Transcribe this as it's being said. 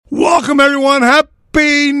Welcome, everyone.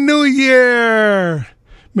 Happy New Year.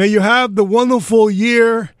 May you have the wonderful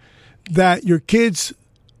year that your kids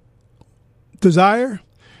desire.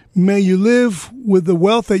 May you live with the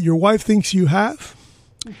wealth that your wife thinks you have.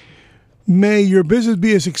 May your business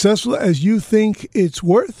be as successful as you think it's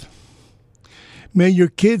worth. May your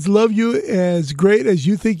kids love you as great as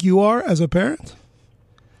you think you are as a parent.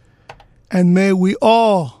 And may we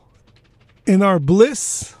all, in our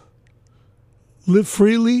bliss, live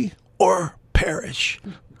freely or perish.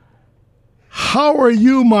 How are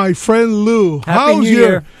you, my friend Lou? Happy New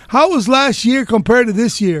Year. How was last year compared to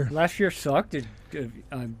this year? Last year sucked.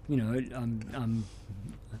 I'm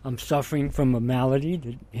suffering from a malady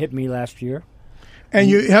that hit me last year. And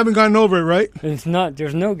you haven't gotten over it, right? It's not.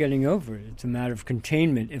 There's no getting over it. It's a matter of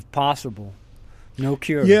containment, if possible. No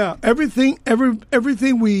cure. Yeah, everything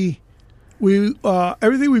we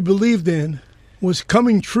believed in was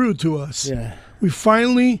coming true to us. Yeah. We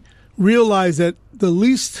finally realized that the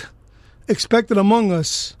least expected among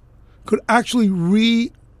us could actually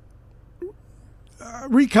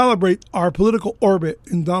recalibrate our political orbit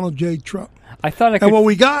in Donald J. Trump. And what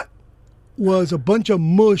we got was a bunch of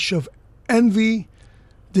mush of envy,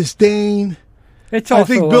 disdain. I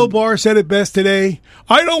think Bill Barr said it best today.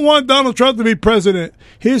 I don't want Donald Trump to be president.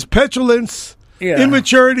 His petulance,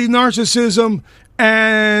 immaturity, narcissism,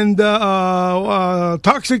 and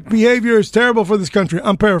toxic behavior is terrible for this country.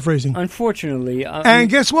 I'm paraphrasing. Unfortunately. And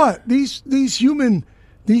guess what? These human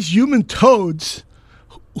toads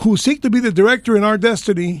who seek to be the director in our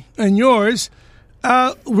destiny and yours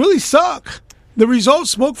really suck. The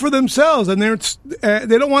results spoke for themselves, and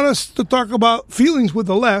they don't want us to talk about feelings with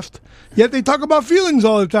the left, yet they talk about feelings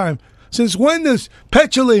all the time. Since when does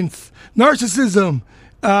petulance, narcissism,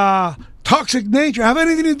 toxic nature have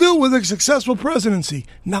anything to do with a successful presidency?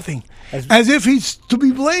 Nothing. As if he's to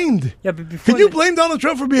be blamed. Yeah, but Can you blame Donald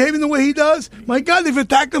Trump for behaving the way he does? My God, they've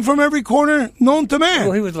attacked him from every corner known to man.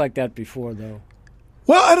 Well, he was like that before, though.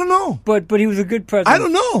 Well, I don't know. But he was a good president. I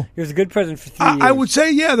don't know. He was a good president for 3 years. I would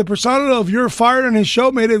say, the persona of You're Fired on his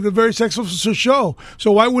show made it a very successful show.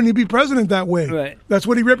 So why wouldn't he be president that way? Right. That's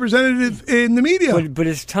what he represented in the media. But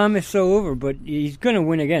his time is so over. But he's going to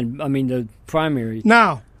win again. I mean, the primary.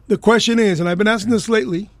 Now, the question is, and I've been asking this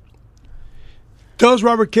lately, does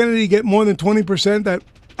Robert Kennedy get more than 20% that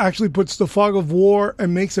actually puts the fog of war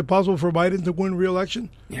and makes it possible for Biden to win re-election?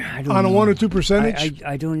 Yeah, I don't on know. A 1 or 2 percentage?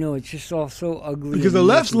 I don't know. It's just all so ugly. Because the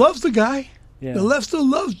left loves the guy. Yeah. The left still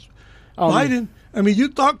loves Biden. I mean, you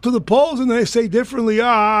talk to the polls and they say differently.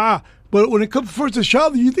 But when it comes first to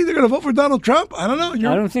shove, do you think they're going to vote for Donald Trump? I don't know.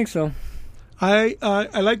 I don't think so. I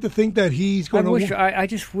like to think that he's going to. I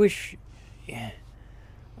just wish.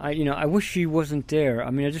 I wish he wasn't there. I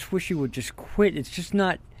mean, I just wish he would just quit. It's just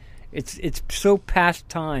not. It's so past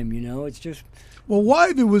time, It's just. Well,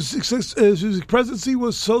 why? His presidency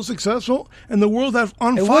was so successful and the world had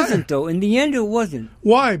on fire. It wasn't, though. In the end, it wasn't.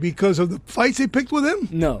 Why? Because of the fights they picked with him?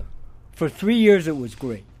 No. For 3 years, it was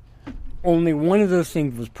great. Only one of those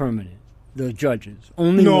things was permanent. The judges.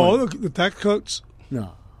 Only one. No, the tax cuts.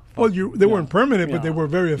 No. Well, they weren't permanent, but they were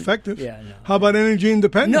very effective. Yeah, no. How about energy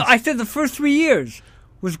independence? No, I said the first 3 years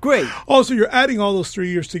was great. Oh, so you're adding all those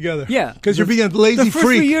 3 years together. Yeah. Because you're being a lazy freak. The first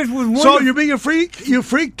 3 years was wonderful. So you're being a freak? You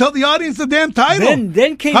freak? Tell the audience the damn title.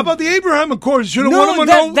 Then came... How about the Abraham Accords? Should have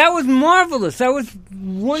that was marvelous. That was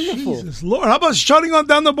wonderful. Jesus Lord. How about shutting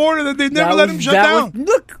down the border that they never let him shut down?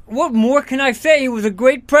 Look, what more can I say? He was a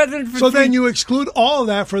great president for then you exclude all of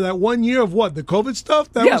that for that 1 year of what? The COVID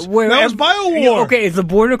stuff? That was bio-war. Okay, is the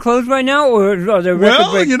border closed right now? Or are there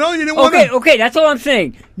record breaks? You didn't want to... Okay, that's all I'm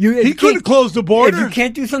saying. He couldn't close the border. If you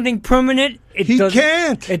can't do something permanent,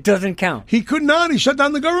 it doesn't count. He could not. He shut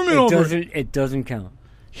down the government over it. It doesn't count.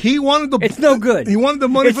 He wanted It's no good. He wanted the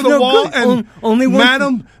money for the wall, and only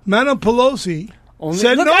Madam Pelosi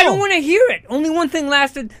said no. I don't want to hear it. Only one thing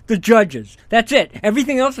lasted: the judges. That's it.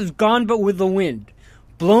 Everything else is gone, but with the wind,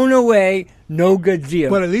 blown away. No good deal.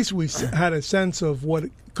 But at least we had a sense of what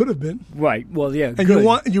it could have been. Right. Well, yeah. And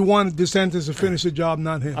you wanted DeSantis to finish the job,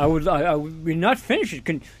 not him. I would not finish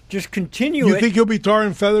it. Just continue. You think he'll be tar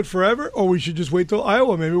and feathered forever, or we should just wait till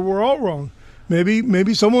Iowa? Maybe we're all wrong.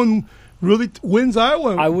 Maybe someone really wins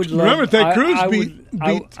Iowa. I would love. Remember Ted Cruz beat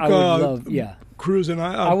I would love. Yeah. Cruz in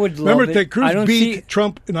Iowa. I would love Remember Ted Cruz beat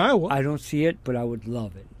Trump in Iowa. I don't see it, but I would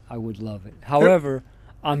love it. I would love it. However,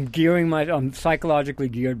 I'm psychologically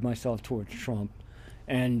geared myself towards Trump,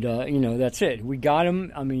 and that's it. We got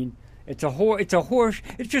him. I mean, it's a horse.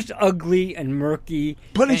 It's just ugly and murky.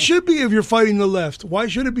 But it should be if you're fighting the left. Why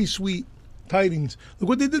should it be sweet tidings. Look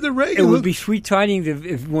what they did to Reagan. It would be sweet tidings if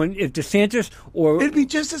DeSantis or it'd be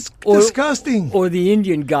just as disgusting. Or the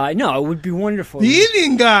Indian guy. No, it would be wonderful. The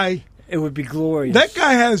Indian guy. It would be glorious. That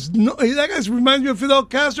guy that guy reminds me of Fidel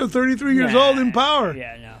Castro, 33 years old in power.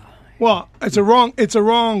 Yeah, no. Well, it's a wrong.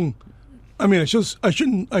 I mean, I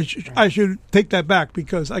should take that back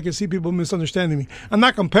because I can see people misunderstanding me. I'm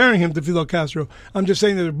not comparing him to Fidel Castro. I'm just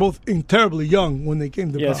saying that they're both terribly young when they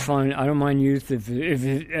came to power. Yeah, it's fine. I don't mind youth if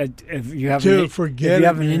you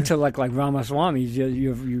have an intellect like Ramaswamy.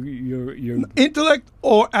 You're intellect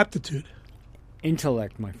or aptitude.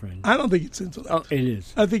 Intellect, my friend. I don't think it's intellect. Oh, it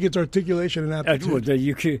is. I think it's articulation and aptitude.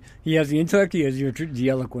 He has the intellect. He has the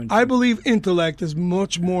eloquence. I believe intellect is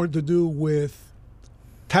much more to do with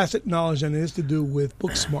tacit knowledge than it is to do with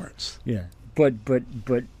book smarts. Yeah, but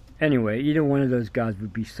anyway, either one of those guys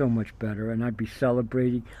would be so much better, and I'd be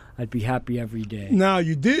celebrating. I'd be happy every day. Now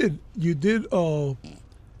you just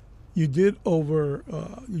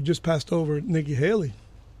passed over Nikki Haley.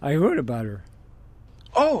 I heard about her.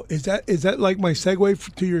 Oh, is that like my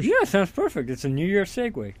segue to your? Yeah, sounds perfect. It's a New Year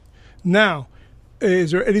segue. Now,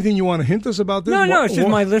 is there anything you want to hint us about this? No, it's just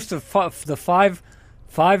my list of the five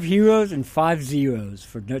heroes and 5 zeros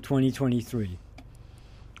for 2023.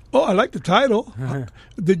 Oh, I like the title.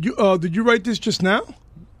 Did you write this just now?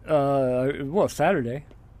 Well, Saturday.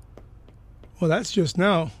 Well, that's just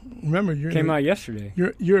now. Remember, came out yesterday.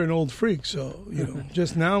 You're an old freak, so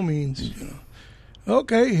just now means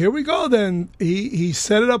Okay, here we go. Then he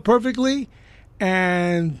set it up perfectly,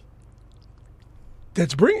 and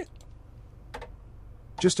let's bring it.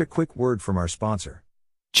 Just a quick word from our sponsor.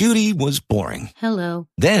 Judy was boring. Hello.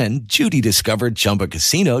 Then Judy discovered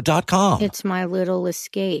ChumbaCasino.com. It's my little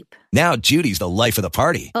escape. Now Judy's the life of the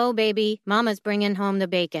party. Oh, baby, mama's bringing home the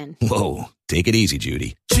bacon. Whoa, take it easy,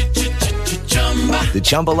 Judy. The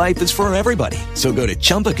Chumba life is for everybody. So go to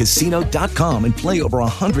ChumbaCasino.com and play over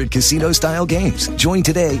 100 casino-style games. Join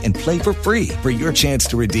today and play for free for your chance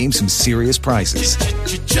to redeem some serious prizes.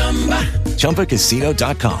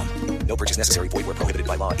 ChumbaCasino.com. No purchase necessary. Void where prohibited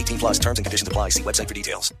by law. 18 plus terms and conditions apply. See website for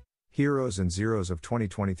details. Heroes and zeros of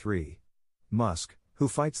 2023. Musk, who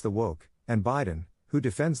fights the woke, and Biden, who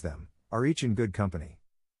defends them, are each in good company.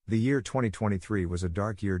 The year 2023 was a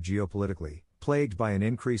dark year geopolitically, plagued by an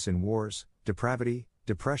increase in wars, depravity,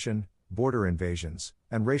 depression, border invasions,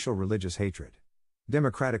 and racial religious hatred.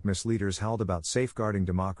 Democratic misleaders howled about safeguarding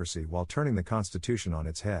democracy while turning the Constitution on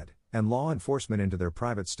its head, and law enforcement into their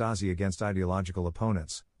private Stasi against ideological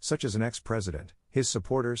opponents, such as an ex-president, his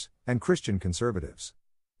supporters, and Christian conservatives.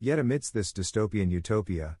 Yet amidst this dystopian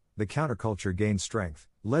utopia, the counterculture gained strength,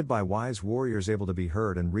 led by wise warriors able to be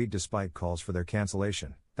heard and read despite calls for their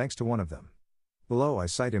cancellation, thanks to one of them. Below I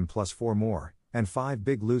cite him plus 4 more, and 5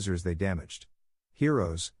 big losers they damaged.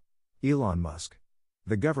 Heroes. Elon Musk.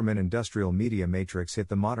 The government-industrial media matrix hit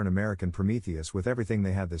the modern American Prometheus with everything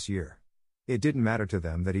they had this year. It didn't matter to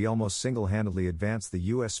them that he almost single-handedly advanced the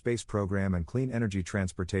U.S. space program and clean energy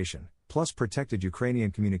transportation, plus protected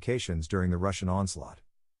Ukrainian communications during the Russian onslaught.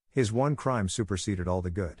 His one crime superseded all the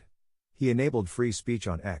good. He enabled free speech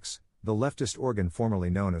on X, the leftist organ formerly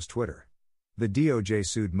known as Twitter. The DOJ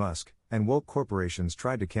sued Musk, and woke corporations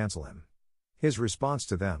tried to cancel him. His response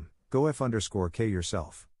to them, go F_K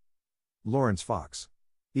yourself. Lawrence Fox.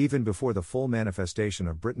 Even before the full manifestation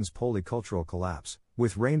of Britain's polycultural collapse,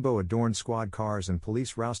 with rainbow-adorned squad cars and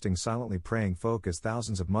police rousting silently praying folk as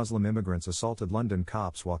thousands of Muslim immigrants assaulted London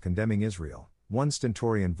cops while condemning Israel, one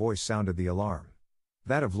stentorian voice sounded the alarm.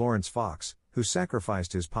 That of Lawrence Fox, who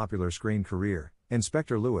sacrificed his popular screen career,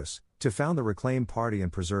 Inspector Lewis, to found the Reclaim Party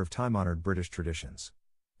and preserve time-honored British traditions.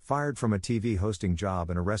 Fired from a TV hosting job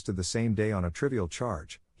and arrested the same day on a trivial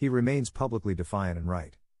charge, he remains publicly defiant and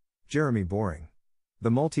right. Jeremy Boring. The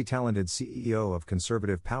multi-talented CEO of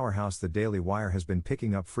conservative powerhouse The Daily Wire has been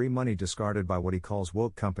picking up free money discarded by what he calls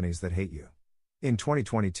woke companies that hate you. In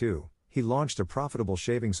 2022, he launched a profitable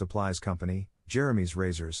shaving supplies company, Jeremy's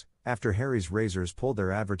Razors, after Harry's Razors pulled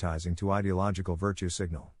their advertising to ideological virtue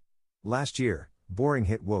signal. Last year, Boring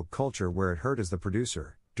hit woke culture where it hurt as the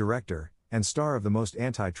producer, director, and star of the most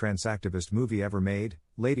anti-trans activist movie ever made,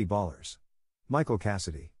 Lady Ballers. Michael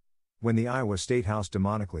Cassidy. When the Iowa State House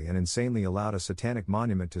demonically and insanely allowed a satanic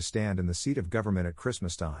monument to stand in the seat of government at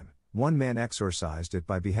Christmas time, one man exorcised it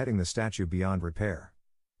by beheading the statue beyond repair.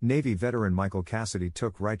 Navy veteran Michael Cassidy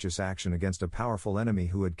took righteous action against a powerful enemy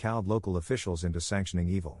who had cowed local officials into sanctioning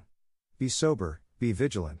evil. Be sober, be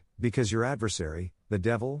vigilant, because your adversary, the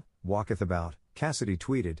devil, walketh about, Cassidy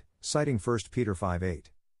tweeted, citing 1 Peter 5:8.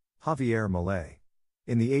 Javier Milei.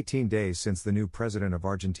 In the 18 days since the new president of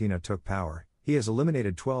Argentina took power, he has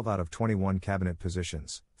eliminated 12 out of 21 cabinet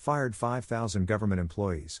positions, fired 5,000 government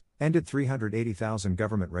employees, ended 380,000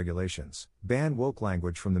 government regulations, banned woke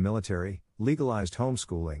language from the military, legalized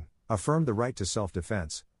homeschooling, affirmed the right to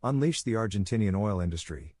self-defense, unleashed the Argentinian oil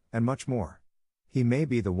industry, and much more. He may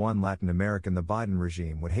be the one Latin American the Biden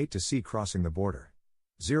regime would hate to see crossing the border.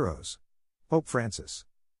 Zeros. Pope Francis.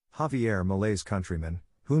 Javier Milei's countryman,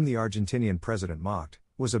 whom the Argentinian president mocked,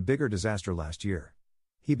 was a bigger disaster last year.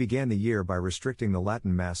 He began the year by restricting the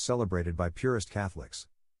Latin Mass celebrated by purist Catholics.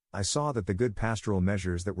 I saw that the good pastoral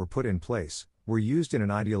measures that were put in place were used in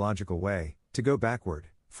an ideological way, to go backward,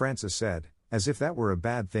 Francis said, as if that were a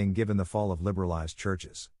bad thing given the fall of liberalized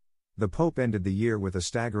churches. The Pope ended the year with a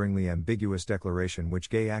staggeringly ambiguous declaration which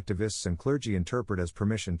gay activists and clergy interpret as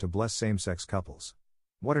permission to bless same-sex couples.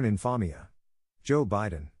 What an infamia. Joe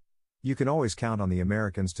Biden. You can always count on the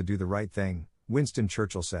Americans to do the right thing, Winston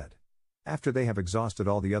Churchill said. After they have exhausted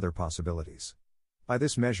all the other possibilities. By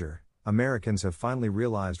this measure, Americans have finally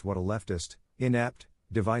realized what a leftist, inept,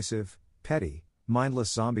 divisive, petty,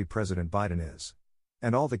 mindless zombie President Biden is.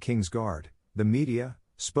 And all the King's Guard, the media,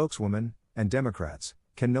 spokeswomen, and Democrats,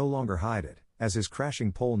 can no longer hide it, as his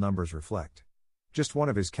crashing poll numbers reflect. Just one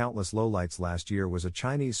of his countless lowlights last year was a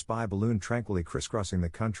Chinese spy balloon tranquilly crisscrossing the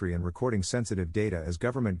country and recording sensitive data as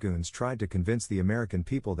government goons tried to convince the American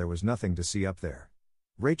people there was nothing to see up there.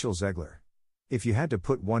 Rachel Zegler. If you had to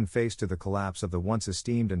put one face to the collapse of the once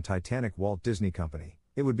esteemed and titanic Walt Disney Company,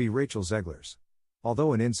 it would be Rachel Zegler's.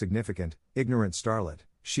 Although an insignificant, ignorant starlet,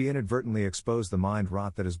 she inadvertently exposed the mind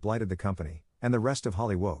rot that has blighted the company, and the rest of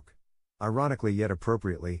Hollywood. Ironically yet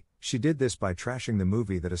appropriately, she did this by trashing the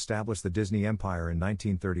movie that established the Disney Empire in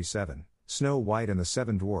 1937, Snow White and the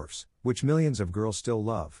Seven Dwarfs, which millions of girls still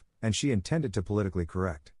love, and she intended to politically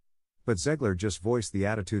correct. But Zegler just voiced the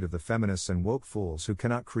attitude of the feminists and woke fools who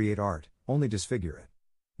cannot create art, only disfigure it.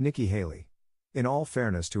 Nikki Haley. In all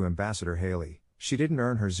fairness to Ambassador Haley, she didn't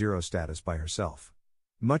earn her zero status by herself.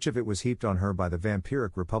 Much of it was heaped on her by the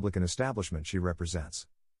vampiric Republican establishment she represents.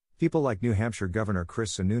 People like New Hampshire Governor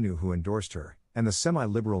Chris Sununu who endorsed her, and the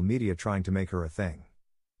semi-liberal media trying to make her a thing.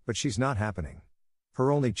 But she's not happening.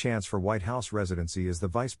 Her only chance for White House residency is the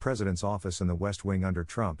vice president's office in the West Wing under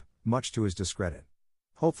Trump, much to his discredit.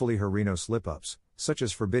 Hopefully her Reno slip-ups, such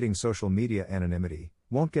as forbidding social media anonymity,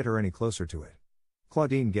 won't get her any closer to it.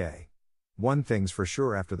 Claudine Gay. One thing's for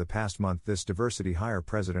sure after the past month this diversity hire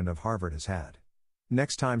president of Harvard has had.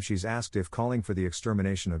 Next time she's asked if calling for the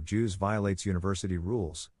extermination of Jews violates university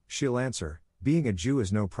rules, she'll answer, being a Jew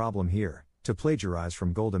is no problem here, to plagiarize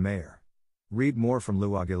from Golda Meir. Read more from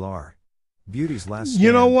Lou Aguilar. Beauty's Last Stand.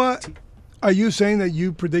 You know what? Are you saying that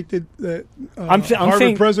you predicted that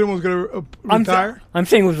Harvard president was going to retire? I'm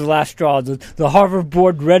saying it was the last straw. The Harvard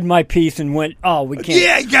board read my piece and went, "Oh, we can't.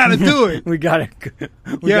 Yeah, got to do it. we got to."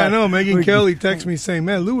 I know. Megyn Kelly texted me saying,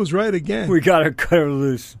 "Man, Lou was right again. We got to cut her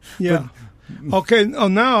loose." Yeah. Okay. Oh,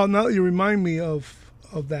 now you remind me of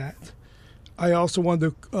that. I also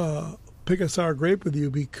wanted to pick a sour grape with you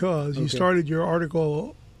because you started your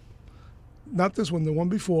article. Not this one, the one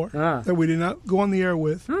before, that we did not go on the air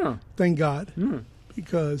with. Thank God.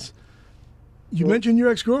 Because you mentioned your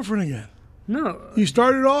ex-girlfriend again. No. You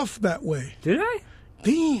started off that way. Did I?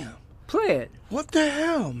 Damn. Play it. What the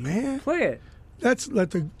hell, man? Play it. That's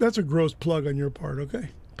a gross plug on your part, okay?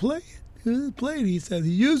 Play it. Play it, he says.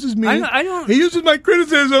 He uses me. I don't. He uses my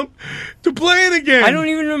criticism to play it again. I don't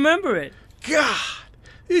even remember it. God.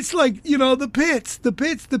 It's like, the pits.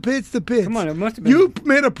 Come on, it must have been. You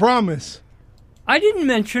made a promise. I didn't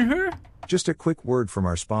mention her. Just a quick word from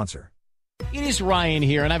our sponsor. It is Ryan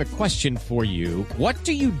here, and I have a question for you. What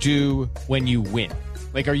do you do when you win?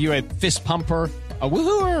 Like, are you a fist pumper, a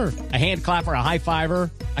woohooer, a hand clapper, a high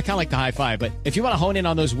fiver? I kind of like the high five, but if you want to hone in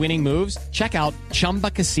on those winning moves, check out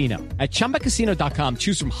Chumba Casino. At ChumbaCasino.com,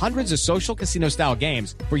 choose from hundreds of social casino-style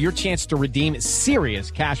games for your chance to redeem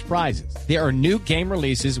serious cash prizes. There are new game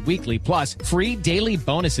releases weekly, plus free daily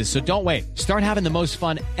bonuses, so don't wait. Start having the most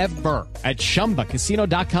fun ever at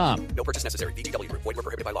ChumbaCasino.com. No purchase necessary. VGW Group. Void where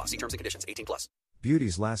prohibited by law. See terms and conditions. 18+.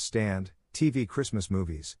 Beauty's Last Stand, TV Christmas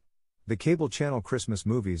movies. The cable channel Christmas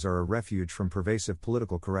movies are a refuge from pervasive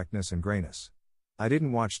political correctness and grayness. I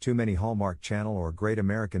didn't watch too many Hallmark Channel or Great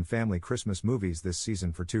American Family Christmas movies this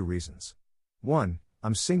season for two reasons. One,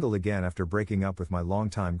 I'm single again after breaking up with my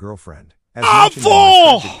longtime girlfriend, as mentioned in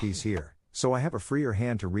my subject piece here, so I have a freer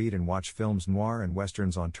hand to read and watch films noir and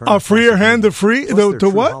westerns on Turner. A freer hand to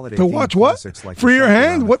what? To watch what? Like freer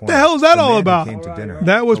hand? What the hell is that all about?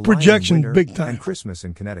 That was projection big time. And Christmas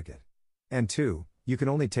in Connecticut. And two, you can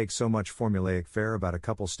only take so much formulaic fare about a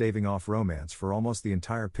couple staving off romance for almost the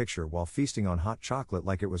entire picture while feasting on hot chocolate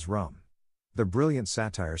like it was rum. The brilliant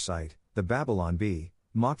satire site, the Babylon Bee,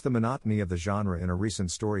 mocked the monotony of the genre in a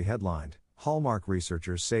recent story headlined, Hallmark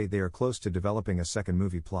researchers say they are close to developing a second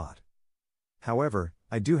movie plot. However,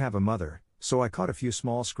 I do have a mother, so I caught a few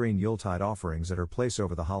small screen Yuletide offerings at her place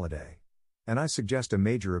over the holiday. And I suggest a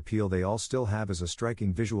major appeal they all still have is a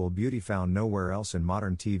striking visual beauty found nowhere else in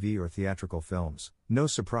modern TV or theatrical films, no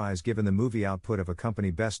surprise given the movie output of a company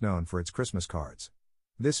best known for its Christmas cards.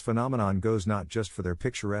 This phenomenon goes not just for their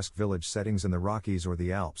picturesque village settings in the Rockies or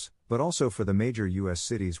the Alps, but also for the major U.S.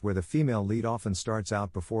 cities where the female lead often starts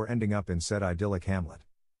out before ending up in said idyllic hamlet.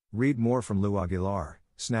 Read more from Lou Aguilar,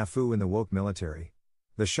 Snafu in the Woke Military.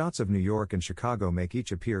 The shots of New York and Chicago make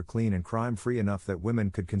each appear clean and crime-free enough that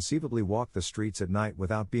women could conceivably walk the streets at night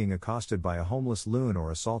without being accosted by a homeless loon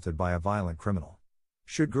or assaulted by a violent criminal.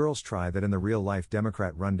 Should girls try that in the real-life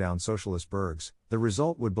Democrat-run-down socialist burgs, the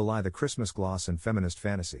result would belie the Christmas gloss and feminist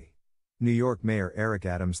fantasy. New York Mayor Eric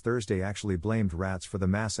Adams Thursday actually blamed rats for the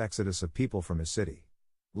mass exodus of people from his city.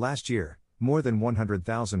 Last year, more than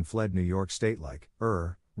 100,000 fled New York State like,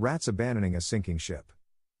 rats abandoning a sinking ship.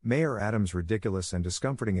 Mayor Adams' ridiculous and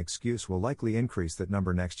discomforting excuse will likely increase that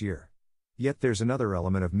number next year. Yet there's another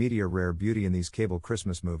element of media rare beauty in these cable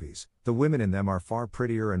Christmas movies. The women in them are far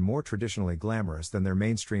prettier and more traditionally glamorous than their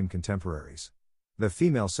mainstream contemporaries. The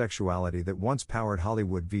female sexuality that once powered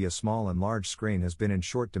Hollywood via small and large screen has been in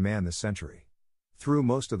short demand this century. Through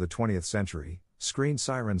most of the 20th century, screen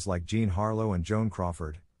sirens like Jean Harlow and Joan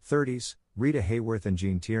Crawford, 30s, Rita Hayworth and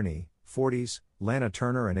Jean Tierney, 40s, Lana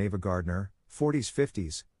Turner and Ava Gardner, 40s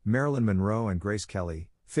 50s, Marilyn Monroe and Grace Kelly,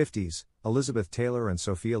 50s, Elizabeth Taylor and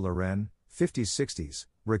Sophia Loren, 50s 60s,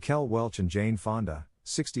 Raquel Welch and Jane Fonda,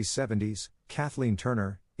 60s 70s, Kathleen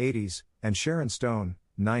Turner, 80s, and Sharon Stone,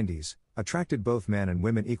 90s, attracted both men and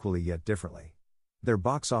women equally yet differently. Their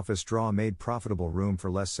box office draw made profitable room for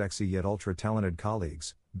less sexy yet ultra-talented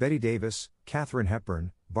colleagues, Bette Davis, Katharine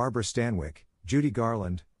Hepburn, Barbara Stanwyck, Judy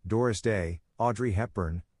Garland, Doris Day, Audrey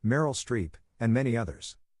Hepburn, Meryl Streep, and many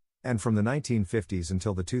others. And from the 1950s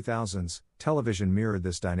until the 2000s, television mirrored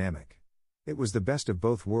this dynamic. It was the best of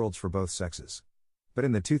both worlds for both sexes. But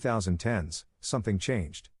in the 2010s, something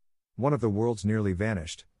changed. One of the worlds nearly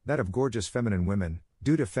vanished, that of gorgeous feminine women,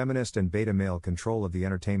 due to feminist and beta male control of the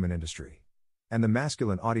entertainment industry. And the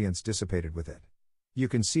masculine audience dissipated with it. You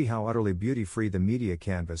can see how utterly beauty-free the media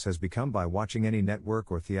canvas has become by watching any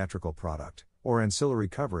network or theatrical product, or ancillary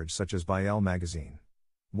coverage such as by Elle magazine.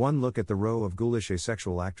 One look at the row of ghoulish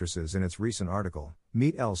asexual actresses in its recent article,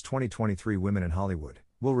 Meet Elle's 2023 Women in Hollywood,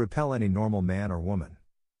 will repel any normal man or woman.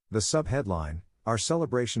 The subheadline, Our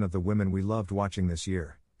celebration of the women we loved watching this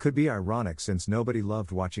year, could be ironic since nobody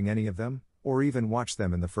loved watching any of them, or even watched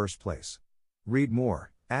them in the first place. Read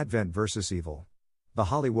more, Advent vs. Evil. The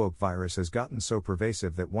Hollywoke virus has gotten so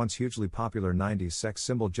pervasive that once hugely popular 90s sex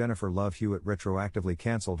symbol Jennifer Love Hewitt retroactively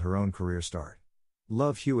canceled her own career start.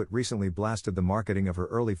 Love Hewitt recently blasted the marketing of her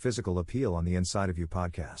early physical appeal on the Inside of You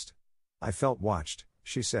podcast. I felt watched,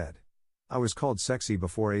 she said. I was called sexy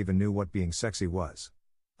before I even knew what being sexy was.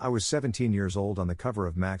 I was 17 years old on the cover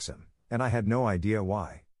of Maxim, and I had no idea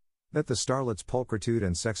why. That the starlet's pulchritude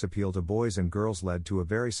and sex appeal to boys and girls led to a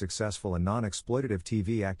very successful and non-exploitative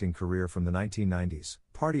TV acting career from the 1990s,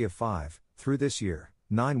 Party of Five, through this year,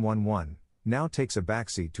 911, now takes a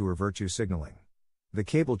backseat to her virtue signaling. The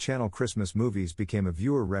cable channel Christmas movies became a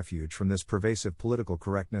viewer refuge from this pervasive political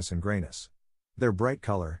correctness and grayness. Their bright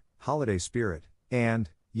color, holiday spirit, and,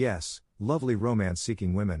 yes, lovely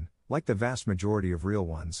romance-seeking women, like the vast majority of real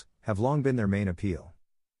ones, have long been their main appeal.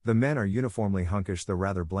 The men are uniformly hunkish though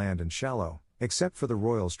rather bland and shallow, except for the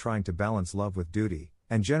royals trying to balance love with duty,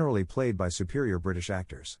 and generally played by superior British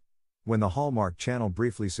actors. When the Hallmark Channel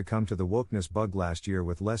briefly succumbed to the wokeness bug last year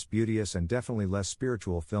with less beauteous and definitely less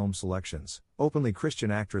spiritual film selections, openly Christian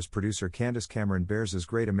actress-producer Candace Cameron Bures'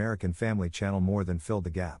 Great American Family Channel more than filled the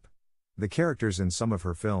gap. The characters in some of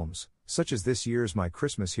her films, such as this year's My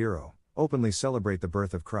Christmas Hero, openly celebrate the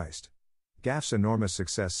birth of Christ. GAF's enormous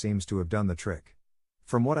success seems to have done the trick.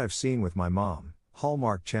 From what I've seen with my mom,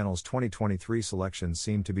 Hallmark Channel's 2023 selections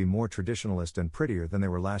seem to be more traditionalist and prettier than they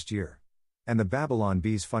were last year. And the Babylon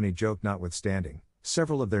Bee's funny joke notwithstanding,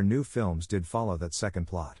 several of their new films did follow that second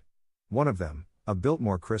plot. One of them, A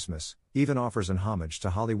Biltmore Christmas, even offers an homage to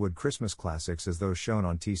Hollywood Christmas classics as those shown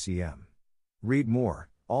on TCM. Read more,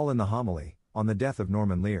 all in the homily, on the death of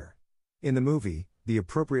Norman Lear. In the movie, the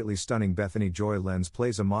appropriately stunning Bethany Joy Lenz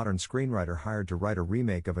plays a modern screenwriter hired to write a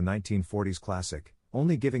remake of a 1940s classic,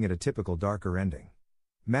 only giving it a typical darker ending.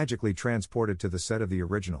 Magically transported to the set of the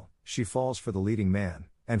original, she falls for the leading man,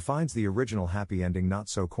 and finds the original happy ending not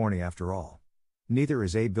so corny after all. Neither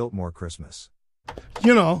is A Biltmore Christmas.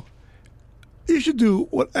 You know, you should do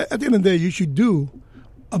what, at the end of the day, you should do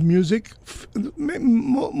of music,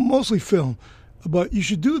 mostly film. But you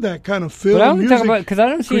should do that kind of film But I don't music talk about because I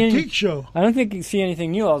don't see critique any. show. I don't think you see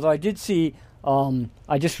anything new. Although I did see.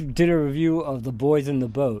 I just did a review of The Boys in the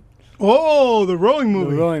Boat. Oh, the rowing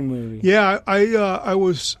movie. The rowing movie. Yeah, I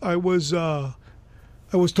was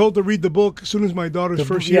told to read the book as soon as my daughter's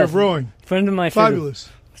first year of rowing. Friend of mine Fabulous.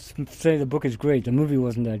 say the book is great. The movie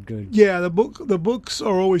wasn't that good. Yeah, the books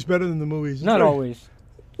are always better than the movies. It's Not very- always.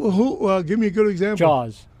 Well, give me a good example.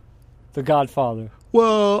 Jaws, The Godfather.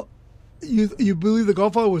 Well, you believe The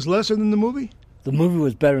Godfather was lesser than the movie? The movie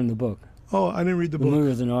was better than the book. Oh, I didn't read the The book. movie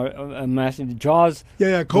was a massive. Jaws.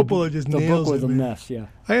 Yeah, Coppola just The nails book was it, a man. mess. Yeah.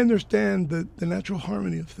 I understand the natural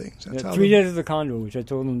harmony of things. That's how 3 Days of the Condor, which I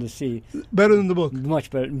told him to see, better than the book. much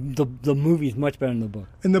better. The movie is much better than the book.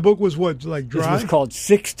 And the book was what, like This dry? was called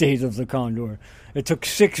 6 Days of the Condor. It took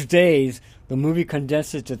 6 days. The movie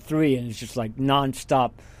condensed it to 3, and it's just like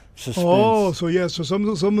nonstop suspense. Oh, so yeah, so some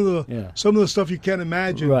of the stuff you can't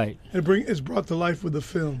imagine, Right. It's brought to life with the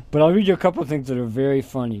film. But I'll read you a couple of things that are very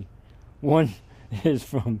funny. One is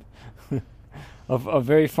from a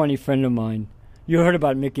very funny friend of mine. You heard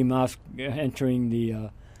about Mickey Mouse entering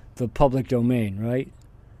the public domain, right?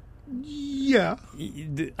 Yeah,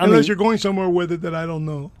 I unless mean, you're going somewhere with it that I don't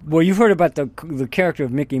know. well, you've heard about the character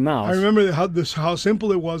of Mickey Mouse. I remember how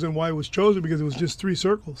simple it was and why it was chosen, because it was just 3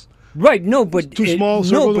 circles. Right, no, but Two small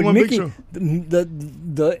circles and one big circle.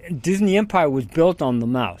 The Disney Empire was built on the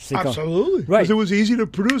mouse. Absolutely, right. because it was easy to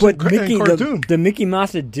produce But and cartoon. the Mickey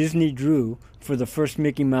Mouse that Disney drew for the first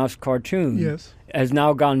Mickey Mouse cartoon Yes. has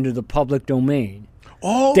now gone into the public domain.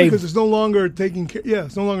 Because it's no longer taking care. Yeah,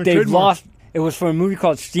 it's no longer They've trademarked. lost. It was for a movie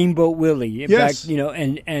called Steamboat Willie. Yes. Back,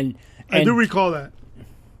 and I do recall that.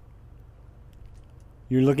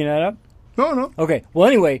 You're looking that up? No. Okay. Well,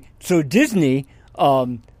 anyway, so Disney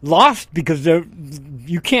lost because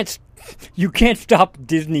you can't stop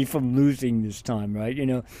Disney from losing this time, right?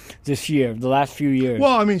 This year, the last few years.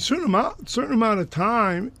 Well, I mean, certain amount of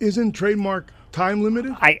time isn't trademark time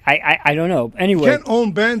limited. I don't know. You Anyway, can't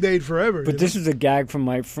own Band-Aid forever. but this is a gag from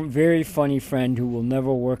my very funny friend who will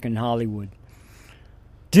never work in Hollywood.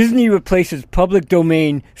 Disney replaces public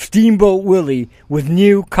domain Steamboat Willie with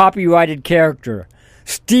new copyrighted character,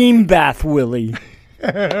 Steam Bath Willie.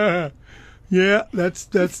 Yeah, that's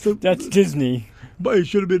Disney. But it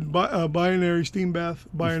should have been binary steam bath,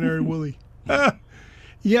 binary Willie.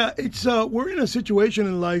 Yeah, it's we're in a situation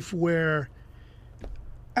in life where,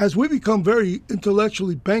 as we become very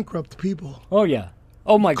intellectually bankrupt people, Oh yeah.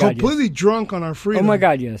 Oh my God. completely drunk on our Yes. freedom, Oh my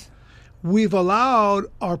God. Yes. we've allowed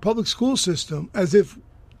our public school system, as if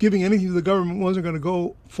giving anything to the government wasn't going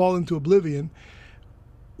to fall into oblivion.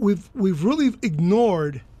 We've really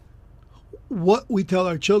ignored what we tell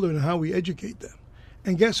our children and how we educate them.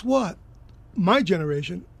 And guess what? My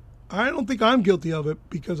generation, I don't think I'm guilty of it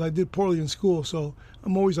because I did poorly in school, so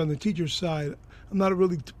I'm always on the teacher's side. I'm not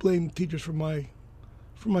really to blame teachers for my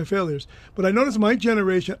failures. But I noticed my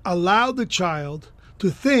generation allowed the child to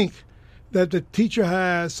think that the teacher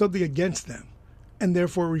has something against them and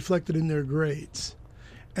therefore reflected in their grades.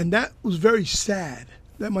 And that was very sad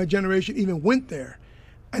that my generation even went there.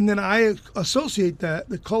 And then I associate that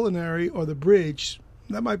the culinary or the bridge,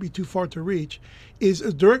 that might be too far to reach, is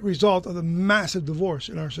a direct result of the massive divorce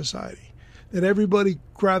in our society. That everybody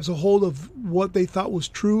grabs a hold of what they thought was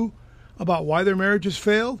true about why their marriages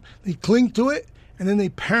failed, they cling to it, and then they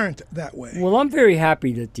parent that way. Well, I'm very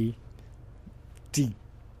happy that the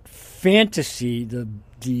fantasy, the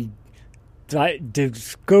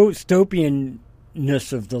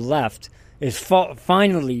dystopianness of the left is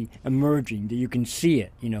finally emerging. That you can see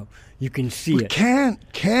it. You can see But it.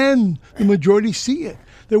 can the majority see it?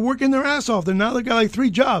 They're working their ass off. They're now they got like 3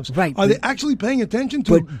 jobs. Right. Are they actually paying attention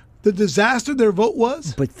to the disaster their vote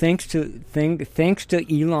was? But thanks to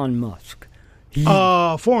Elon Musk,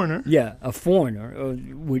 Foreigner. yeah, a foreigner,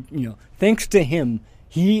 thanks to him,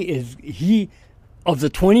 he of the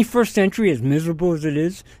 21st century, as miserable as it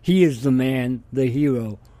is, he is the man, the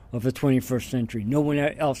hero of the 21st century. No one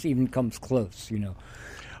else even comes close.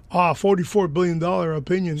 $44 billion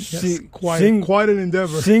opinion. Yes, quite an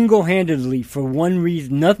endeavor. Single-handedly, for one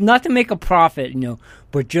reason, not to make a profit,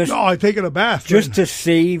 but just No, I take it a bath. just to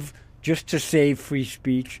save free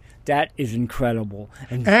speech. That is incredible,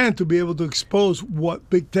 and to be able to expose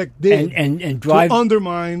what big tech did and drive to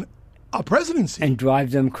undermine a presidency. and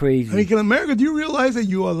drive them crazy. I mean, in America, do you realize that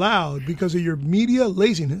you allowed, because of your media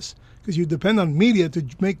laziness, because you depend on media to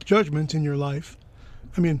make judgments in your life?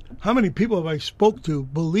 I mean, how many people have I spoke to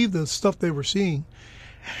believe the stuff they were seeing?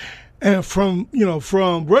 And from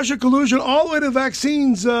Russia collusion all the way to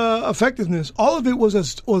vaccines effectiveness, all of it was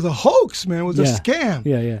a hoax, man. It was a scam.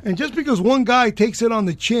 Yeah, yeah. And just because one guy takes it on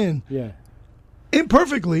the chin,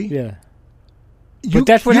 imperfectly, but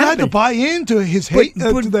that's what you happened. had to buy into his hate,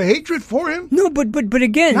 to the hatred for him. No, but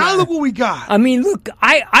again, now look what we got. I mean, look,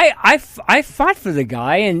 I fought for the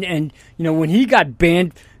guy, and when he got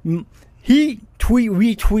banned, he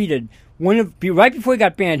retweeted. Right before he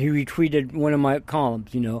got banned, he retweeted one of my columns.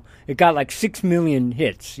 It got like 6 million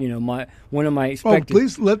hits. One of my. Oh,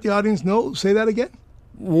 please let the audience know. Say that again.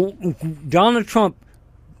 Donald Trump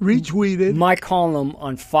retweeted my column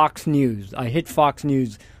on Fox News. I hit Fox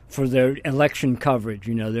News for their election coverage.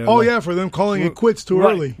 For them calling it quits too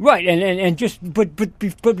early. Right, and just but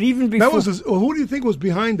even before that was who do you think was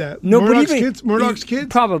behind that? No, Murdoch's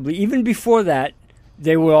kids. Probably even before that.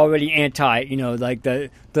 They were already anti, like the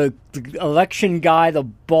election guy, the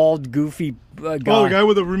bald, goofy guy. Oh, the guy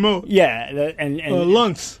with the remote. Yeah, and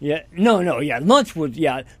Luntz. Yeah, no, Luntz was.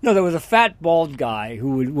 Yeah, no, there was a fat, bald guy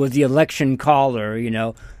who was the election caller.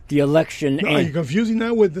 The election. No, are you confusing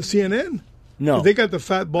that with the CNN? No, they got the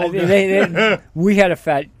fat, bald guy. We had a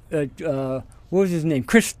fat. What was his name?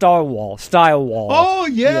 Chris Stylewall. Oh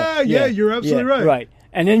yeah, you're absolutely right. Right.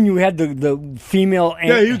 And then you had the female.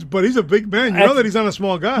 But he's a big man. You know that he's not a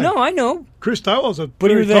small guy. No, I know. Chris Stylewall's a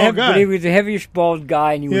very tall guy. But he was the heaviest bald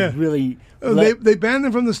guy, and he was really. They banned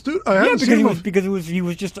him from the studio. Because he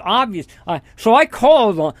was just obvious. So I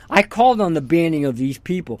called on the banning of these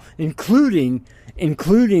people, including the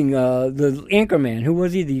anchorman. Who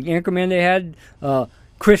was he? The anchorman they had.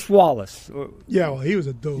 Chris Wallace. He was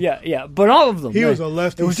a dope. Yeah, but all of them. He was a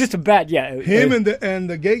lefty. It was just a bad, Him and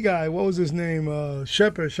the gay guy, what was his name?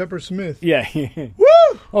 Shepard Smith. Yeah.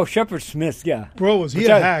 Woo! Oh, Shepard Smith, yeah. Bro, was he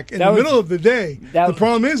a hack. In the middle of the day. The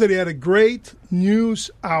problem is that he had a great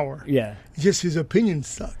news hour. Yeah. Just his opinion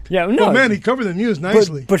sucked. Yeah, no. But man, he covered the news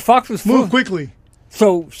nicely. But Fox was Move quickly.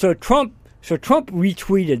 So Trump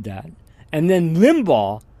retweeted that. And then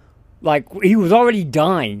Limbaugh, he was already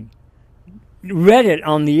dying, read it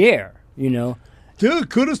on the air, Dude,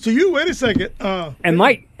 kudos to you. Wait a second. And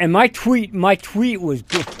my tweet was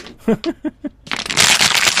good.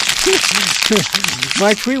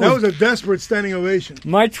 That was a desperate standing ovation.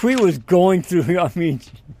 My tweet was going through. I mean,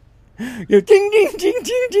 ding ding ding ding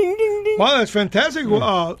ding ding ding. Wow, that's fantastic.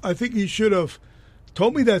 Well, I think you should have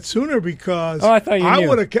told me that sooner because I thought you knew.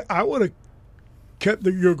 I would have kept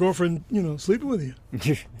your girlfriend, sleeping with you.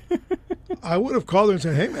 I would have called her and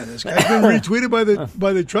said, "Hey, man, this guy's been retweeted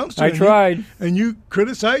by the Trumps." I tried, and you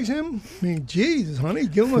criticize him. I mean, Jesus, honey,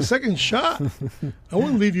 give him a second shot. I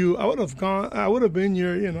wouldn't leave you. I would have gone. I would have been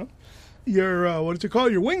your what is it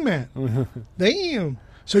called? Your wingman. Damn.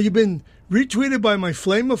 So you've been retweeted by my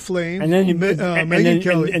flame of flame, and then Megyn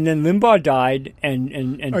Kelly, and then Limbaugh died, and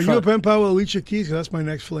are Trump. You a pen pal with Alicia Keys? That's my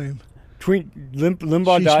next flame.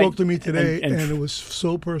 Limbaugh she died. She spoke to me today, and it was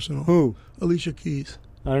so personal. Who? Alicia Keys.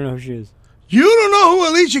 I don't know who she is. You don't know who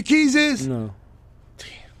Alicia Keys is? No. Damn.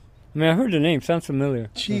 I mean, I heard the name. Sounds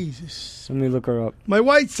familiar. Jesus. Let me look her up. My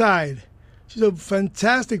white side. She's a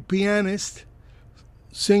fantastic pianist,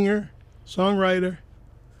 singer, songwriter.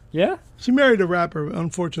 Yeah? She married a rapper,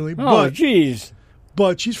 unfortunately. Oh, jeez.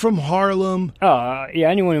 But she's from Harlem. Oh, yeah.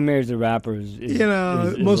 Anyone who marries a rapper is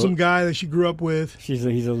Muslim guy that she grew up with. He's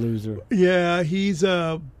a loser. Yeah, he's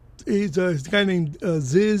a guy named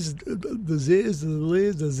Ziz,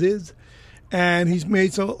 Ziz, and he's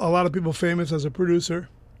made a lot of people famous as a producer.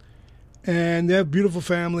 And they have a beautiful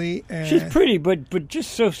family. And she's pretty, but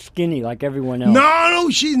just so skinny like everyone else. No,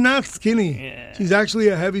 she's not skinny. Yeah. She's actually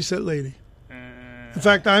a heavy-set lady. In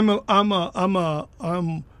fact, I'm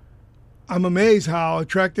amazed how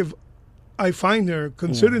attractive I find her,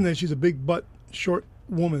 considering that she's a big butt, short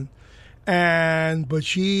woman. But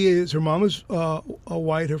her mom is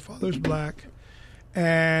white, her father's black,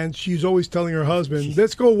 and she's always telling her husband,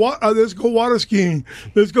 "Let's go water skiing,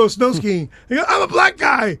 let's go snow skiing." He goes, "I'm a black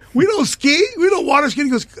guy. We don't ski. We don't water ski." He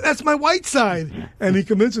goes, "That's my white side," and he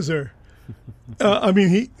convinces her.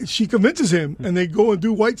 She convinces him, and they go and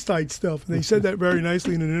do white side stuff. And they said that very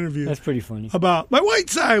nicely in an interview. That's pretty funny. About my white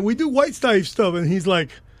side, we do white side stuff, and he's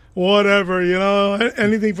like, "Whatever,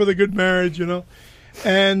 anything for the good marriage,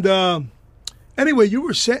 And anyway, you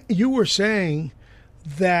were saying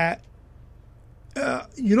that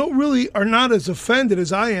you are not as offended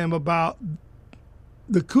as I am about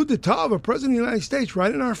the coup d'etat of a president of the United States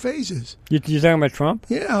right in our faces. You're talking about Trump?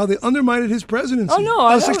 Yeah, how they undermined his presidency. Oh, no.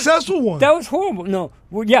 A successful one. That was horrible. No.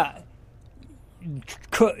 Well, yeah.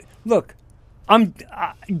 Look,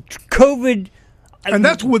 COVID, And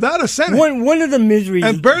that's without a Senate. One of the miseries.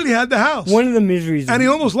 And barely had the House. One of the miseries. And he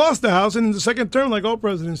almost lost the House in the second term, like all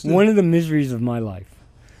presidents did. One of the miseries of my life.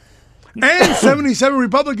 And 77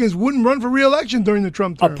 Republicans wouldn't run for re-election during the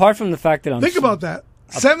Trump term. Apart from the fact that Think about that.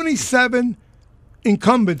 77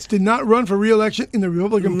 incumbents did not run for re-election in the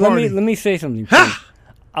Republican Party. Let me say something.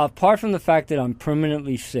 Apart from the fact that I'm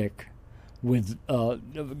permanently sick with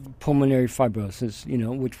pulmonary fibrosis,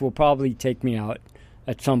 which will probably take me out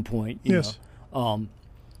at some point. Yes. I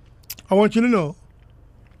want you to know,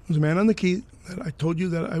 there's a man on the key that I told you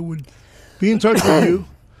that I would be in touch with you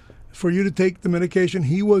for you to take the medication.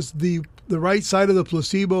 He was the right side of the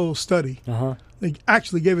placebo study. Uh-huh. They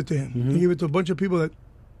actually gave it to him. Mm-hmm. They gave it to a bunch of people that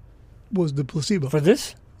was the placebo. For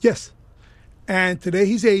this? Yes. And today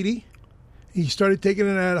he's 80. He started taking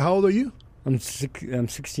it at, how old are you? I'm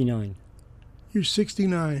 69. You're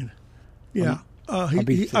 69. Yeah. I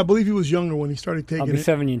believe he was younger when he started taking it. I'll be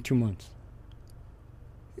 70 in 2 months.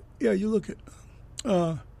 Yeah, you look it.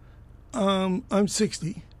 I'm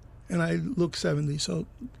 60, and I look 70, so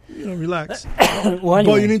relax. Well, anyway.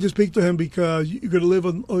 But you need to speak to him because you're gonna live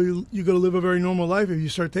a very normal life if you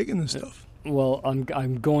start taking this stuff. Well,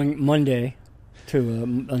 I'm going Monday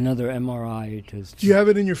to another MRI. Do you have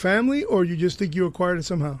it in your family, or you just think you acquired it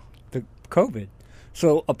somehow? The COVID.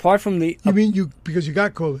 So apart from the you mean because you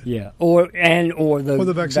got COVID? Yeah, or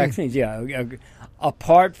the vaccines. Yeah,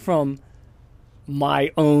 apart from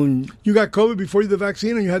my own. You got COVID before the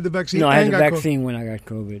vaccine, or you had the vaccine? No, I had the vaccine when I got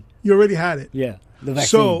COVID. You already had it. Yeah, the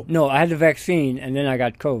vaccine. No, I had the vaccine and then I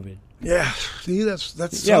got COVID. Yeah, see, that's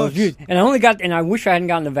yeah, it was huge. And I wish I hadn't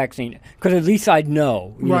gotten the vaccine because at least I'd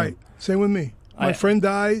know. Right. Same with me. My friend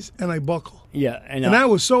dies and I buckle. Yeah, and I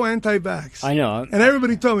was so anti-vax. I know. And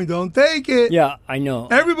everybody told me, don't take it. Yeah, I know.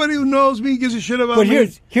 Everybody who knows me gives a shit about me.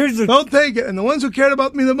 But here's the... Don't take it. And the ones who cared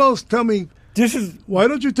about me the most tell me, why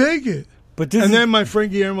don't you take it? And then my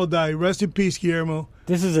friend Guillermo died. Rest in peace, Guillermo.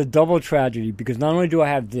 This is a double tragedy because not only do I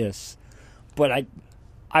have this, but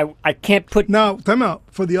I can't put... Now, time out.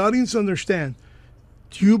 For the audience to understand,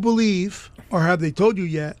 do you believe, or have they told you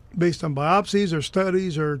yet, based on biopsies or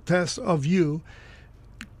studies or tests of you,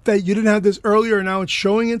 that you didn't have this earlier and now it's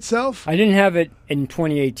showing itself? I didn't have it in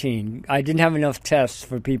 2018. I didn't have enough tests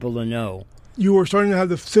for people to know. You were starting to have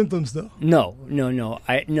the symptoms, though? No.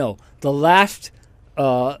 The last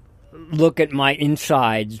look at my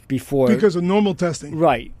insides before... Because of normal testing.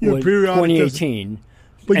 Right. Periodic 2018. Testing.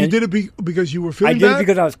 But you did it because you were feeling bad? I did it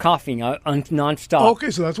because I was coughing nonstop. Okay,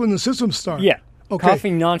 so that's when the symptoms start. Yeah. Okay.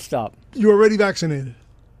 Coughing nonstop. You were already vaccinated?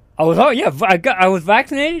 I was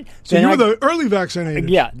vaccinated. So you were the early vaccinated?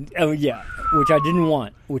 Yeah, which I didn't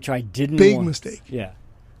want. Big mistake. Yeah.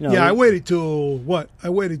 No, I waited till what? I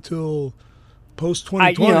waited till post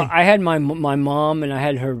 2020. I had my mom and I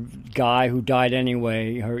had her guy who died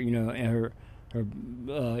anyway. Her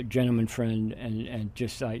gentleman friend and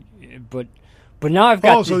just but now I've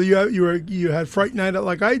got. Oh, so you had Fright Night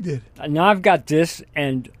like I did. Now I've got this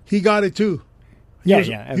and he got it too. He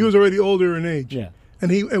was already older in age. Yeah.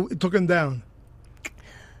 And it took him down.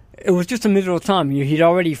 It was just a miserable time. He'd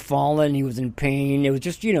already fallen. He was in pain. It was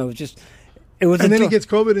just, it was. And then he gets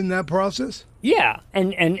COVID in that process? Yeah.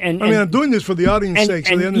 And I'm doing this for the audience's sake,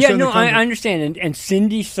 so they understand. Yeah, no, I understand. And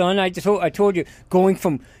Cindy's son, I told you, going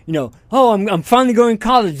from, I'm finally going to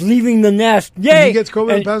college, leaving the nest. Yay! And he gets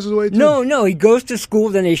COVID and passes away too? No, he goes to school,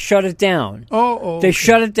 then they shut it down. Oh. They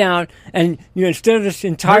shut it down, and instead of this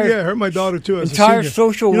entire... Yeah, it hurt my daughter too as entire a senior.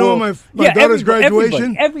 social world. My daughter's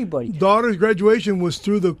graduation... Everybody. Daughter's graduation was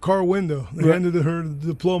through the car window. They handed her the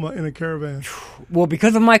diploma in a caravan. Well,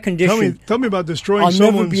 because of my condition... Tell me about destroying I'll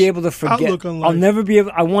someone's never be able to forget. Outlook on life. I'll never be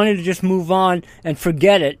able... I wanted to just move on and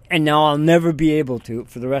forget it, and now I'll never be able to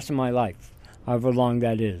for the rest of my life, however long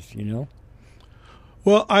that is,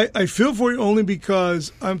 Well, I feel for you only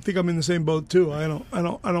because I think I'm in the same boat too. I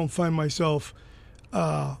don't find myself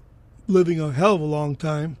living a hell of a long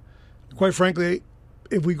time. Quite frankly,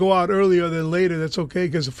 if we go out earlier than later, that's okay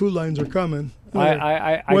because the food lines are coming.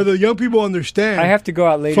 Whether young people understand. I have to go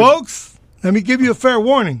out later. Folks, let me give you a fair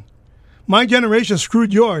warning. My generation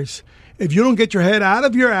screwed yours. If you don't get your head out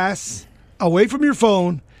of your ass, away from your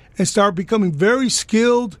phone, and start becoming very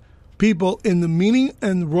skilled people in the meaning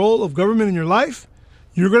and role of government in your life,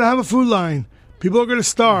 you're going to have a food line. People are going to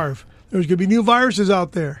starve. There's going to be new viruses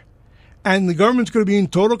out there. And the government's going to be in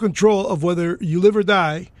total control of whether you live or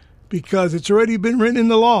die because it's already been written in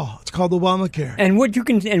the law. It's called Obamacare. And what you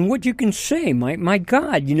can say, my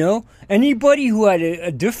God, anybody who had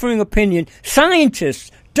a differing opinion,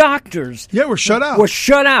 scientists, doctors. Yeah, were shut out. Were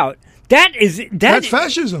shut out. That's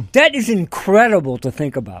fascism. That is incredible to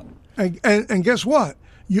think about. And guess what?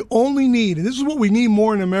 You only need, and this is what we need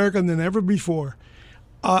more in America than ever before,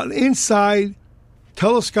 an inside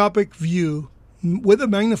telescopic view with a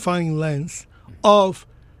magnifying lens of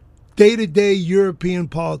day-to-day European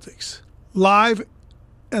politics. Live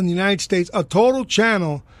in the United States, a total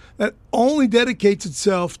channel that only dedicates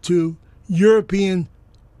itself to European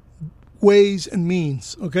ways and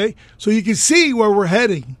means, okay? So you can see where we're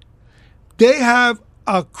heading. They have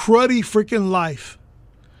a cruddy freaking life.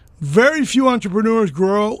 Very few entrepreneurs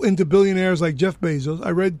grow into billionaires like Jeff Bezos.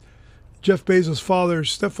 I read Jeff Bezos'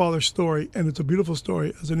 stepfather's story, and it's a beautiful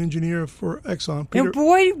story as an engineer for Exxon. Yeah, but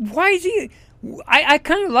why is he... I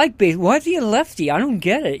kind of like Bezos. Why is he a lefty? I don't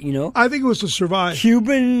get it, you know? I think it was to survive.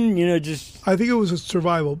 Cuban, you know, just... I think it was a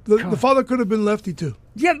survival. The father could have been lefty, too.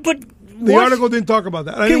 Yeah, but... The article didn't talk about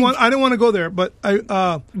that. I didn't want to go there, but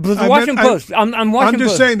the Washington Post. I'm Washington I'm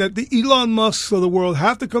just Post. saying that the Elon Musks of the world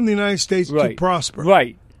have to come to the United States to prosper.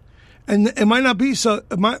 Right. And it might not be so.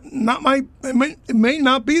 It may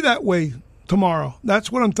not be that way tomorrow.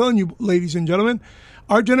 That's what I'm telling you, ladies and gentlemen.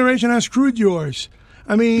 Our generation has screwed yours.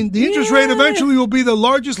 I mean, the interest rate eventually will be the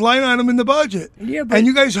largest line item in the budget. Yeah, but and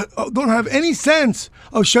you guys don't have any sense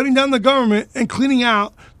of shutting down the government and cleaning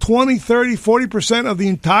out 20, 30, 40% of the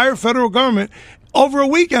entire federal government over a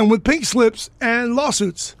weekend with pink slips and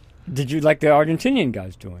lawsuits. Did you like the Argentinian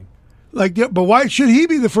guys doing? But why should he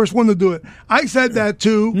be the first one to do it? I said that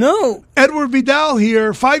to Edward Vidal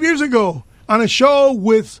here 5 years ago on a show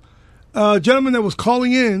with a gentleman that was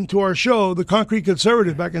calling in to our show, The Concrete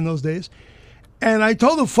Conservative, back in those days. And I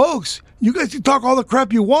told the folks, you guys can talk all the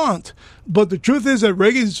crap you want, but the truth is that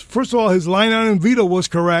Reagan's, first of all, his line item veto was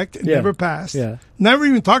correct. It never passed. Yeah. Never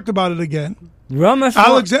even talked about it again.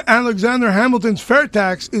 Alexander Hamilton's fair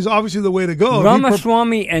tax is obviously the way to go.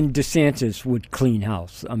 Ramaswamy and DeSantis would clean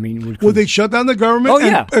house. I mean, would they shut down the government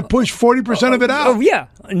and push 40% of it out? Oh, yeah.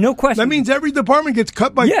 No question. That means every department gets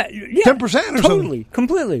cut by 10% or something. Totally.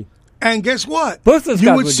 Completely. And guess what? Both those guys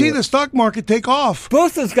you would see the stock market take off.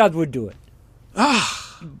 Both those guys would do it.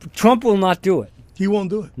 Trump will not do it. He won't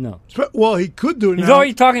do it. No. Well, he could do it now. He's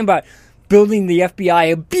already talking about building the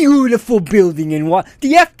FBI, a beautiful building in what?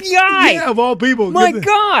 The FBI! Yeah, of all people. My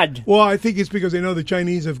God! Well, I think it's because they know the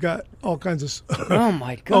Chinese have got all kinds of... Oh,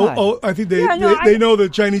 my God. I think they know the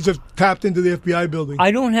Chinese have tapped into the FBI building.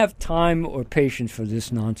 I don't have time or patience for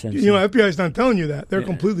this nonsense. You know, FBI's not telling you that. They're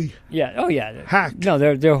completely hacked. No,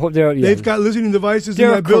 they've got listening devices in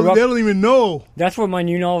that building. They don't even know. That's what my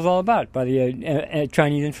new novel is all about, by the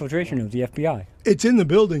Chinese infiltration of the FBI. It's in the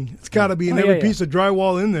building. It's got to be in every piece of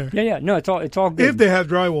drywall in there. Yeah. No, it's all good. If they have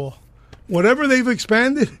drywall. Whatever they've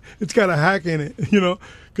expanded, it's got a hack in it, you know.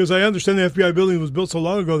 Because I understand the FBI building was built so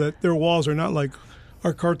long ago that their walls are not like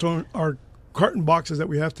our carton boxes that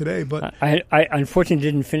we have today. But I unfortunately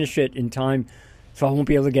didn't finish it in time, so I won't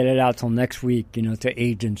be able to get it out till next week, you know, to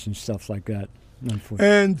agents and stuff like that.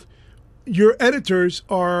 And your editors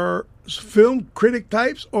are film critic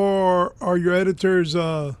types, or are your editors...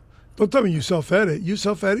 Don't tell me you self-edit. You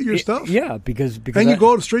self-edit your stuff? Yeah, because and you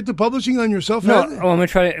go straight to publishing on your self-edit? No, I'm going to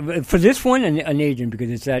try for this one an agent because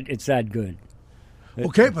it's that good.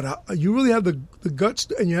 Okay, but you really have the guts,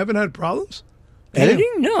 and you haven't had problems?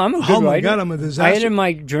 Editing? No, I'm a good writer. Oh, my God, I'm a disaster. I edit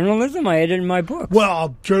my journalism. I edit my books.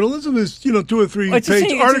 Well, journalism is, 2 or 3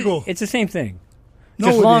 page article. It's the same thing.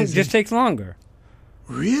 No, just takes longer.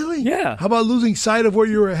 Really? Yeah. How about losing sight of where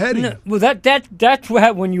you were heading? No, well, that's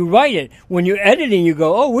what, when you write it. When you're editing, you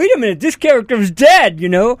go, oh, wait a minute, this character's dead, you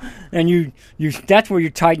know? And you that's where you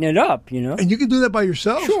tighten it up, you know? And you can do that by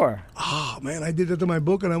yourself? Sure. Oh, man, I did that to my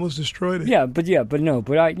book and I almost destroyed it. But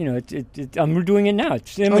I, you know, I'm doing it now.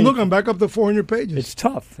 Look, I'm back up to 400 pages. It's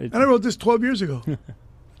tough. And I wrote this 12 years ago.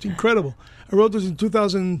 It's incredible. I wrote this in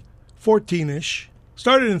 2014-ish.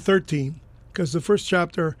 Started in 13 because the first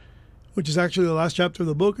chapter... which is actually the last chapter of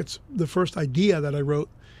the book. It's the first idea that I wrote.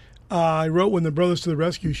 I wrote When the Brothers to the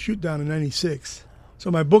Rescue Shoot Down in 96.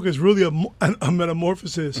 So my book is really a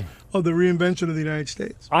metamorphosis of the reinvention of the United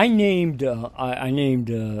States. I named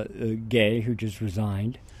Gay, who just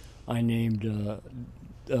resigned. I named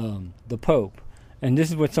the Pope. And this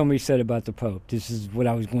is what somebody said about the Pope. This is what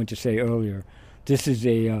I was going to say earlier. This is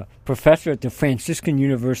a professor at the Franciscan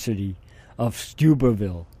University of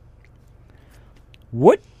Steubenville.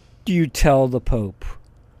 What do you tell the Pope?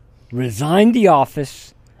 Resign the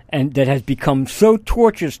office and that has become so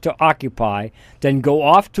torturous to occupy, then go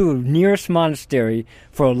off to the nearest monastery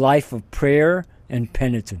for a life of prayer and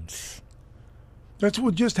penitence. That's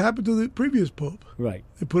what just happened to the previous Pope. Right.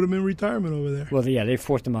 They put him in retirement over there. Well, yeah, they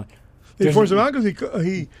forced him out. They forced him out because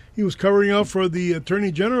he was covering up for the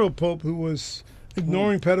Attorney General Pope who was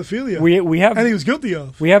ignoring pedophilia. And he was guilty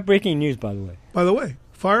of. We have breaking news, by the way. By the way,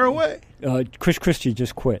 fire away. Chris Christie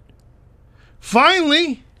just quit.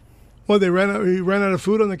 Finally, What, he ran out of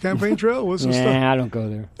food on the campaign trail? What's some stuff? I don't go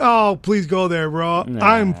there. Oh, please go there, bro. Nah.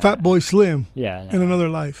 I'm Fat Boy Slim Yeah. in another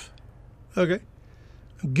life. Okay?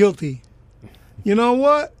 I'm guilty. You know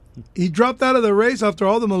what? He dropped out of the race after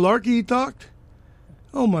all the malarkey he talked.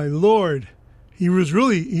 Oh, my Lord. He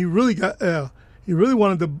really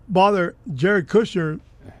wanted to bother Jared Kushner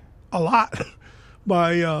a lot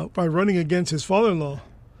by running against his father-in-law.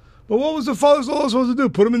 But what was the father-in-law supposed to do?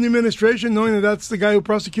 Put him in the administration, knowing that that's the guy who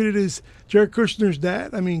prosecuted his Jared Kushner's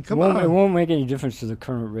dad? I mean, come on. It won't make any difference to the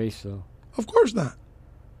current race, though. Of course not.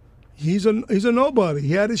 He's a nobody.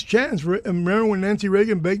 He had his chance. Remember when Nancy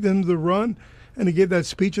Reagan begged him to run, and he gave that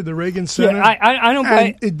speech at the Reagan Center? Yeah, I don't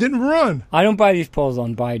buy. It didn't run. I don't buy these polls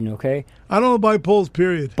on Biden. Okay. I don't buy polls.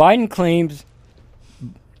 Period. Biden claims.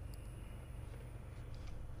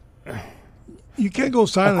 You can't go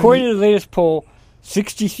silent. According to the latest poll,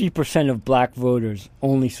 63% of black voters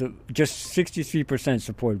just 63%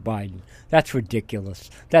 support Biden. That's ridiculous.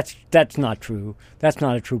 That's not true. That's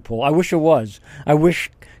not a true poll. I wish it was. I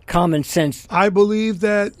wish common sense. I believe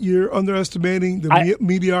that you're underestimating the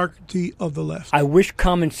mediocrity of the left. I wish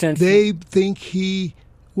common sense. They think he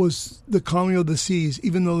was the calming of the seas,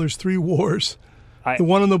 even though there's 3 wars. The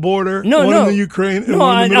one on the border, one in the Ukraine, and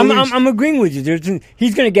one in the Middle East. I'm agreeing with you.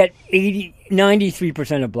 He's going to get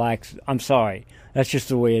 93% of blacks. I'm sorry. That's just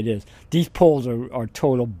the way it is. These polls are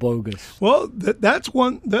total bogus. Well, that's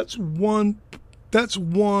one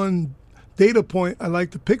data point I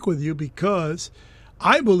like to pick with you, because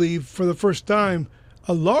I believe for the first time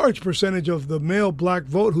a large percentage of the male black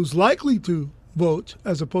vote who's likely to vote,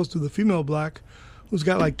 as opposed to the female black who's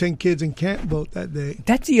got like 10 kids and can't vote that day.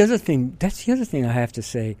 That's the other thing. I have to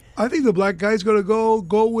say. I think the black guy's going to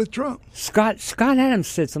go with Trump. Scott Adams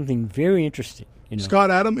said something very interesting. You know, Scott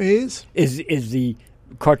Adams is the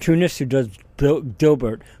cartoonist who does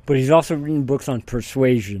Dilbert, but he's also written books on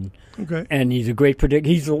persuasion. Okay, and he's a great predictor.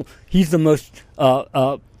 He's the most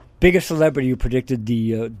biggest celebrity who predicted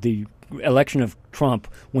the election of Trump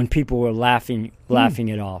when people were laughing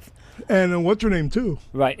it off. And what's her name too?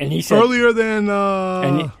 Right, and he said earlier than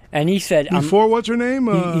and he said before. What's her name?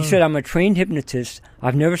 He said, "I'm a trained hypnotist.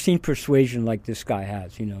 I've never seen persuasion like this guy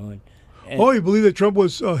has." You know. You believe that Trump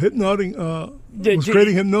was hypnoting? Was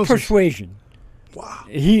creating hypnosis? Persuasion. Wow.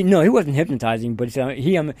 He wasn't hypnotizing, but he said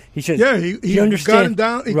he said he understands.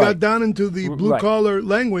 Got down into the blue collar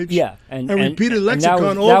language. Yeah, and repeated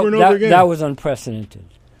lexicon over and over again. That was unprecedented.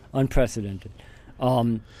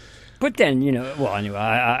 But then, you know, well, anyway,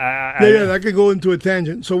 that could go into a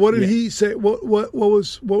tangent. So what did he say? What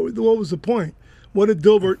was the point? What did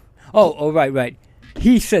Dilbert? Oh, right.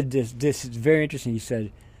 He said this. This is very interesting. He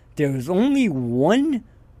said there is only one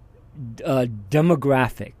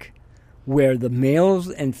demographic where the males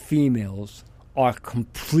and females are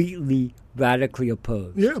completely radically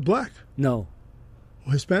opposed. Yeah, black. No.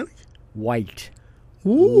 Hispanic? White.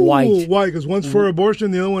 Ooh, white. Why? Because one's for abortion,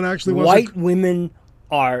 the other one actually wants white women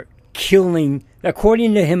are killing,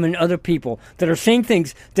 according to him and other people, that are saying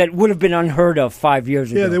things that would have been unheard of 5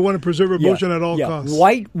 years ago. Yeah, they want to preserve abortion at all costs.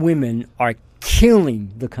 White women are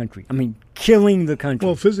killing the country. I mean, killing the country.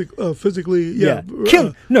 Well, physically, yeah.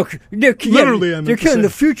 They're literally. They're killing the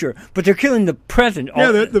future, but they're killing the present.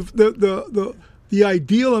 Yeah, the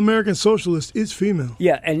ideal American socialist is female.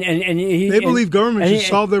 Yeah, and they believe government should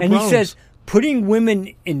solve their problems. And he says putting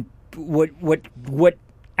women in what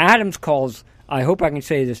Adams calls, I hope I can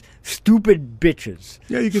say this, stupid bitches.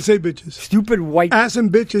 Yeah, you can say bitches. Stupid white... Ass and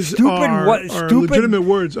bitches are legitimate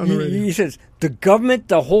words on the radio. He says the government,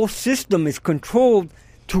 the whole system is controlled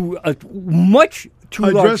to a much too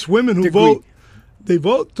large address women who degree. vote. They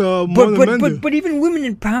vote more than men do. But even women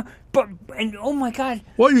in power... And oh my God!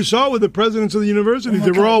 Well, you saw with the presidents of the universities,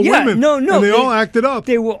 they were all women. No, and they all acted up.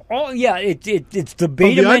 They were all It's the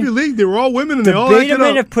beta men. The Ivy League, they were all women, and they all acted up. The beta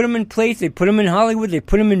men have put them in place. They put them in Hollywood. They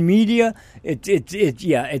put them in media. It's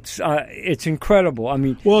incredible. I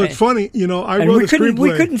mean, well, it's funny. You know, I wrote a screenplay.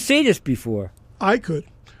 We couldn't say this before. I could.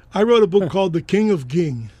 I wrote a book called The King of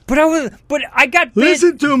Ging. But I got.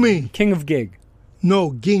 Listen to me. King of Gig.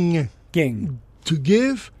 No, ging. Ging. To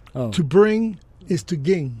give, to bring. Is to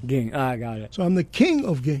ging. Ging. I got it. So I'm the king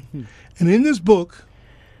of ging. And in this book,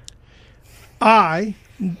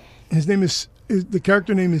 his name is the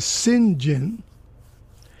character name is Sin Jin,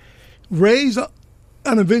 raised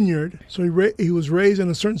on a vineyard. So he was raised in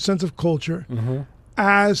a certain sense of culture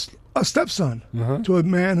as a stepson to a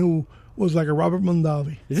man who was like a Robert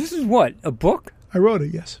Mondavi. This is what? A book? I wrote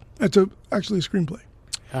it, yes. It's actually a screenplay.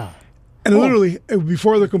 And literally,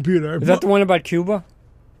 before the computer. Is that the one about Cuba?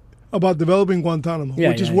 About developing Guantanamo,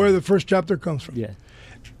 which is where the first chapter comes from. Yeah.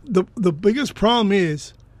 The biggest problem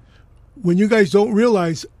is when you guys don't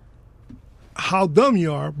realize how dumb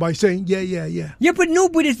you are by saying, yeah. Yeah, but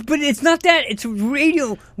it's not that. It's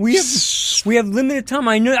radio. We have limited time.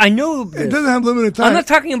 I know. It doesn't have limited time. I'm not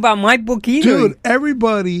talking about my book either. Dude,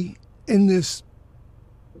 everybody in this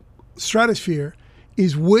stratosphere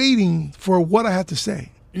is waiting for what I have to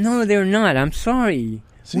say. No, they're not. I'm sorry.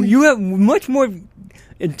 See? You have much more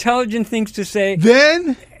intelligent things to say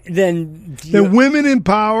Then than the women in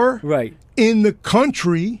power right. in the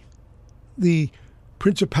country, the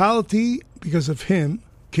principality, because of him,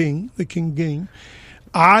 the king,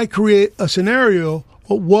 I create a scenario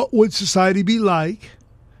of what would society be like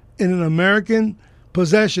in an American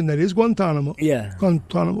possession that is Guantanamo. Yeah.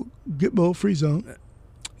 Guantanamo free zone.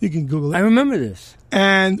 You can Google it. I remember this.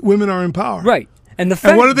 And women are in power. Right. And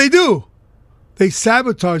what do? They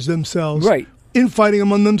sabotage themselves right. infighting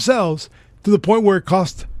among themselves to the point where it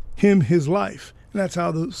cost him his life. And that's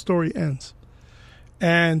how the story ends.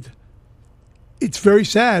 And it's very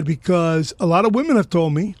sad because a lot of women have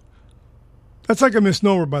told me, that's like a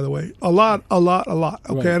misnomer, by the way. A lot.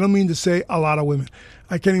 Okay, right. I don't mean to say a lot of women.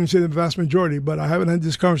 I can't even say the vast majority, but I haven't had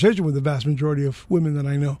this conversation with the vast majority of women that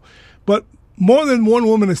I know. But more than one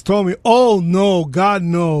woman has told me, oh, no, God,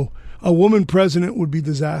 no, a woman president would be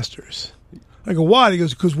disastrous. I go, why? He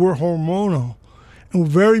goes, because we're hormonal and we're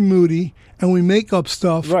very moody and we make up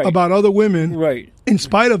stuff right. about other women right. in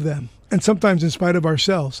spite of them and sometimes in spite of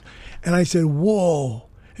ourselves. And I said, whoa,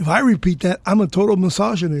 if I repeat that, I'm a total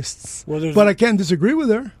misogynist. But I can't disagree with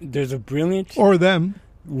her. There's a brilliant... Or them.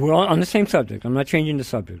 We're on the same subject. I'm not changing the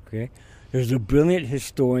subject, okay? There's a brilliant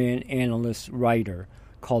historian, analyst, writer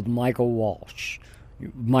called Michael Walsh.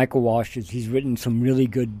 Michael Walsh, he's written some really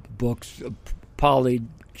good books,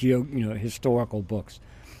 historical books.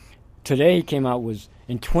 Today he came out was,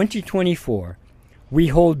 in 2024, we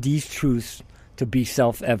hold these truths to be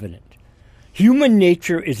self-evident. Human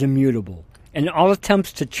nature is immutable, and all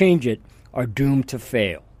attempts to change it are doomed to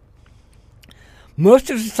fail. Most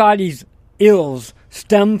of society's ills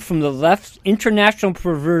stem from the left's international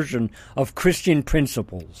perversion of Christian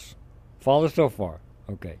principles. Follow so far?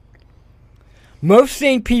 Okay. Most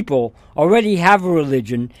sane people already have a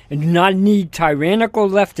religion and do not need tyrannical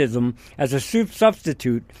leftism as a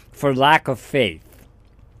substitute for lack of faith.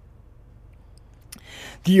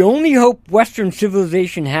 The only hope Western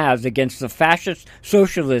civilization has against the fascist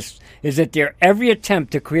socialists is that their every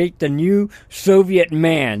attempt to create the new Soviet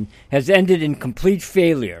man has ended in complete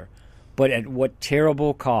failure, but at what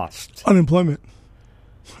terrible cost? Unemployment.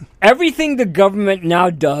 Everything the government now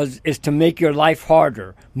does is to make your life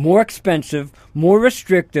harder, more expensive, more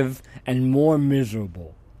restrictive, and more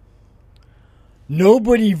miserable.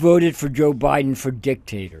 Nobody voted for Joe Biden for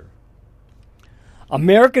dictator.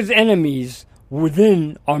 America's enemies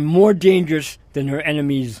within are more dangerous than her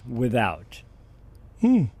enemies without.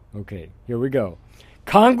 Okay, here we go.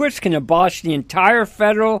 Congress can abolish the entire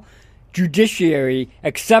federal judiciary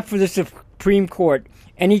except for the Supreme Court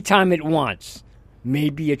anytime it wants.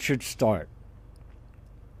 Maybe it should start.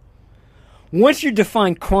 Once you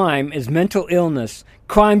define crime as mental illness,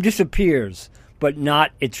 crime disappears, but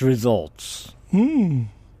not its results. There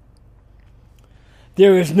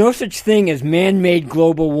is no such thing as man-made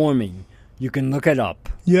global warming. You can look it up.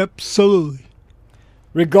 Yep, absolutely.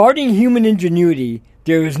 Regarding human ingenuity,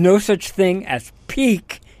 there is no such thing as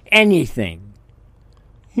peak anything.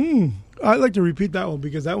 I'd like to repeat that one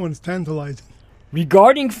because that one's tantalizing.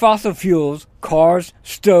 Regarding fossil fuels, cars,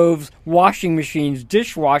 stoves, washing machines,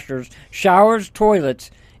 dishwashers, showers,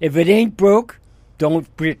 toilets, if it ain't broke, don't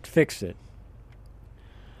fix it.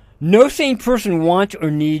 No sane person wants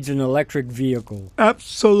or needs an electric vehicle.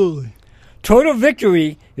 Absolutely. Total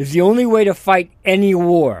victory is the only way to fight any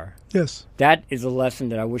war. Yes. That is a lesson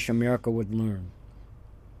that I wish America would learn.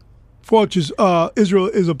 Which is Israel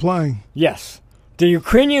is applying. Yes. The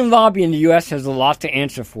Ukrainian lobby in the U.S. has a lot to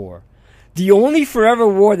answer for. The only forever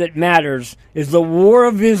war that matters is the war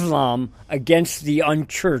of Islam against the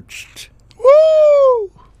unchurched.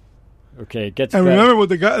 Woo! Okay, it gets And better. remember what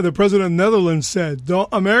the president of the Netherlands said.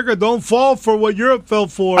 America, don't fall for what Europe fell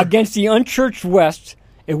for. Against the unchurched West,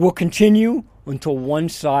 it will continue until one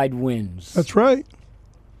side wins. That's right.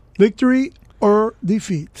 Victory or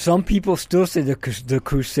defeat. Some people still say the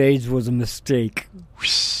Crusades was a mistake.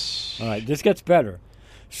 All right, this gets better.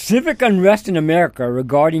 Civic unrest in America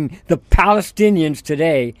regarding the Palestinians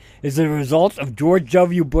today is the result of George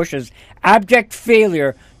W. Bush's abject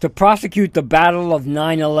failure to prosecute the Battle of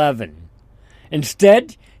 9/11.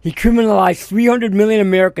 Instead, he criminalized 300 million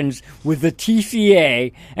Americans with the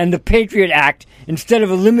TCA and the Patriot Act instead of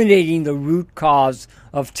eliminating the root cause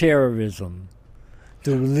of terrorism,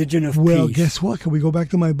 the religion of peace. Well, guess what? Can we go back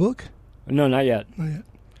to my book? No, not yet. Not yet.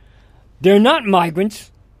 They're not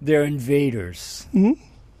migrants. they're invaders. Mm-hmm.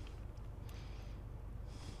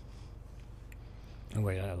 Oh,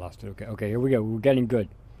 wait, I lost it. Okay, here we go. We're getting good.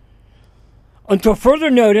 Until further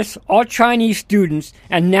notice, all Chinese students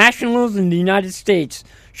and nationals in the United States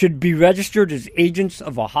should be registered as agents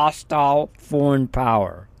of a hostile foreign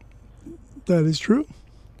power. That is true.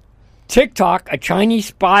 TikTok, a Chinese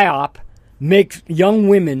spy op, makes young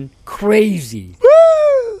women crazy.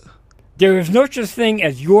 There is no such thing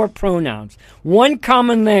as your pronouns. One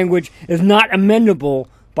common language is not amendable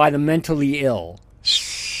by the mentally ill.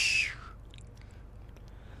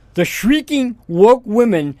 The shrieking woke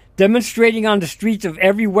women demonstrating on the streets of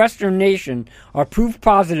every Western nation are proof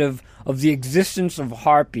positive of the existence of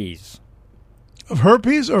harpies. Of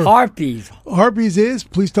herpes or Harpies. Harpies is?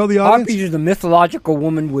 Please tell the audience. Harpies is the mythological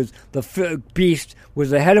woman with the beast was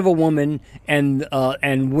the head of a woman and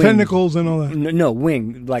wings. Tentacles and all that. No,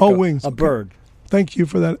 wing like wings. a Okay. bird. Thank you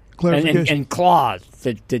for that clarification. And claws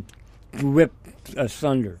that rip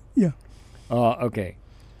asunder. Yeah. Okay.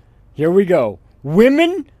 Here we go.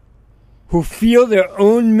 Women who feel their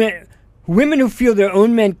own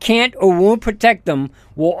men can't or won't protect them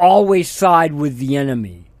will always side with the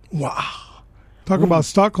enemy. Wow. Talk about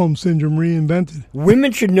Stockholm Syndrome reinvented.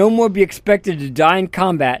 Women should no more be expected to die in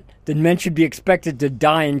combat than men should be expected to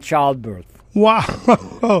die in childbirth.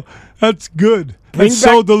 Wow. That's good. Bring That's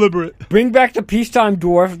so back- deliberate. Bring back the peacetime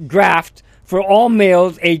draft for all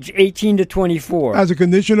males aged 18 to 24. As a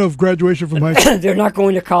condition of graduation from high school. They're not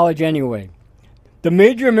going to college anyway. The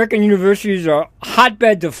major American universities are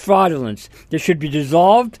hotbeds of fraudulence. They should be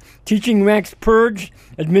dissolved, teaching ranks purged,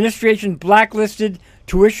 administrations blacklisted,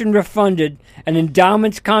 tuition refunded, and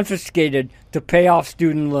endowments confiscated to pay off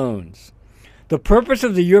student loans. The purpose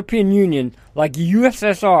of the European Union, like the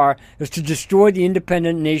USSR, is to destroy the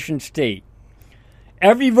independent nation-state.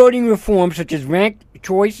 Every voting reform, such as ranked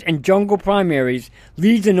choice and jungle primaries,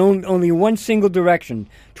 leads in only one single direction,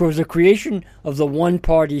 towards the creation of the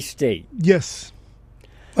one-party state. Yes.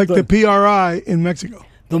 Like the PRI in Mexico.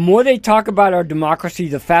 The more they talk about our democracy,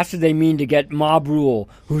 the faster they mean to get mob rule,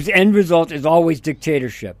 whose end result is always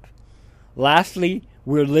dictatorship. Lastly,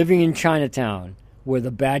 we're living in Chinatown, where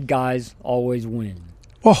the bad guys always win.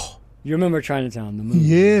 Oh. You remember Chinatown, the movie?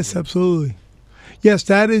 Yes, absolutely. Yes,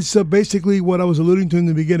 that is basically what I was alluding to in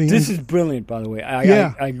the beginning. This is brilliant, by the way. I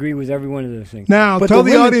agree with every one of those things. Now, But tell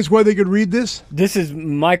the women- audience where they could read this. This is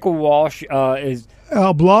Michael Walsh. Is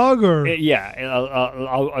A blog or?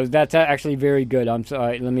 that's actually very good. I'm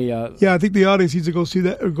sorry. Let me. Yeah, I think the audience needs to go see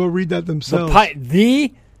that or go read that themselves.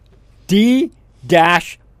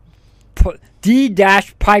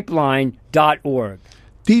 D-pipeline.org.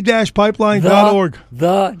 D-pipeline.org.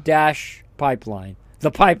 The pipeline.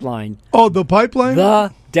 The pipeline. Oh, the pipeline?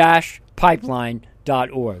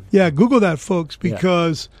 The-pipeline.org. Yeah, Google that, folks,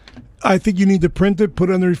 because I think you need to print it, put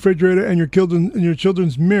it on the refrigerator and your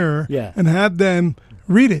children's mirror, and have them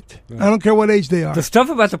read it. Right. I don't care what age they are. The stuff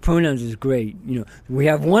about the pronouns is great. You know, we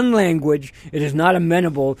have one language. It is not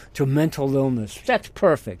amenable to mental illness. That's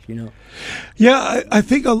perfect. You know. Yeah, I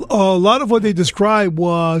think a lot of what they described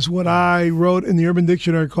was what I wrote in the Urban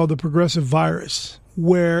Dictionary called the progressive virus,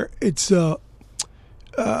 where it's a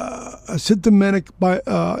symptomatic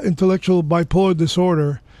intellectual bipolar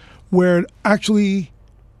disorder, where it actually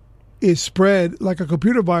is spread like a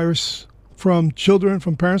computer virus from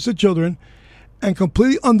parents to children, and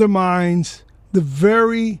completely undermines the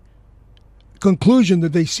very conclusion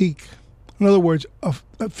that they seek. In other words, of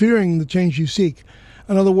fearing the change you seek.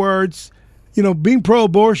 In other words, you know, being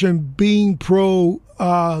pro-abortion, being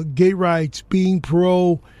pro-gay rights, being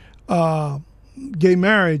pro-gay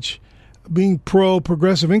marriage, being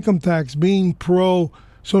pro-progressive income tax, being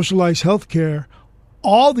pro-socialized health care,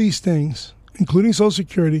 all these things, including Social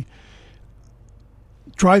Security,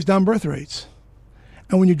 drives down birth rates.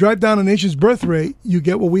 And when you drive down a nation's birth rate, you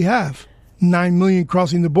get what we have, 9 million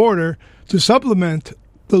crossing the border to supplement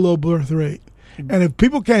the low birth rate. And if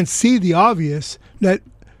people can't see the obvious, that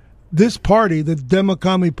this party, the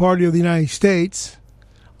Democratic Party of the United States,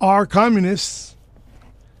 are communists,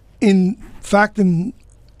 in fact and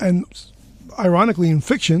ironically in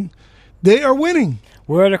fiction, they are winning.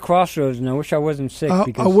 We're at a crossroads, and I wish I wasn't sick.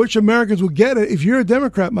 I wish Americans would get it. If you're a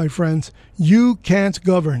Democrat, my friends, you can't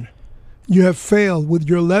govern. You have failed with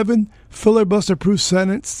your 11 filibuster-proof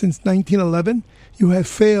Senate since 1911. You have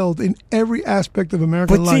failed in every aspect of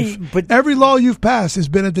American life. But every law you've passed has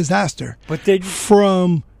been a disaster.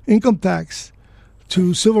 From income tax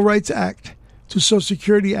to Civil Rights Act to Social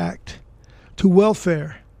Security Act to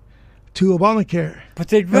welfare to Obamacare.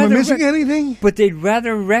 Am I missing anything? But they'd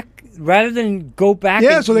rather than go back.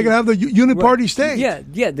 Yeah, so they can have the uniparty state. Yeah.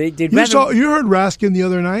 They'd rather. You heard Raskin the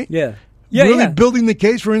other night. Yeah. Yeah, really yeah. building the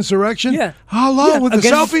case for insurrection? Yeah. Hello, with the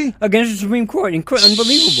against, selfie? against the Supreme Court.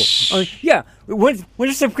 Unbelievable. Yeah. When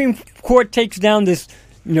the Supreme Court takes down this,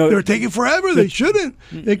 They're taking forever. They shouldn't.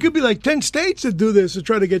 It could be like 10 states that do this to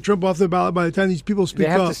try to get Trump off the ballot by the time these people speak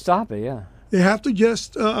they have up. to stop it. Yeah. They have to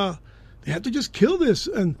just kill this.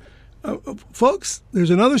 And folks, there's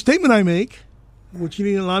another statement I make, which he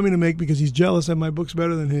didn't allow me to make because he's jealous that my book's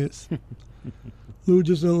better than his. Lou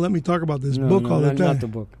just doesn't let me talk about this book all the time. Not the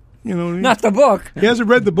book. You know what I mean? Not the book. He hasn't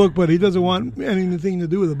read the book, but he doesn't want anything to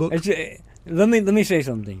do with the book. Let me say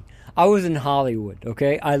something. I was in Hollywood.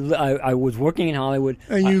 Okay, I was working in Hollywood.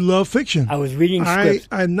 And you love fiction. I was reading scripts.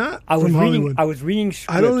 I'm not I was from reading. Hollywood. I was reading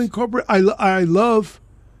scripts. I don't incorporate. I love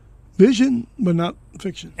vision, but not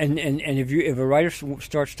fiction. And if a writer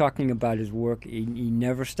starts talking about his work, he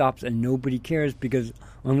never stops, and nobody cares because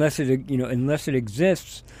unless it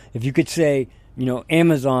exists, if you could say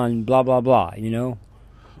Amazon blah blah blah,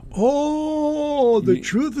 Oh, the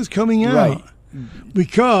truth is coming out. Right.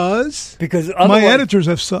 Because otherwise, my editors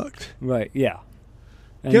have sucked. Right. Yeah.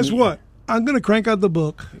 And Guess what? I'm going to crank out the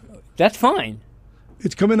book. That's fine.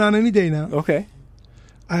 It's coming out any day now. Okay.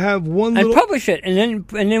 I have one and little... publish it, and then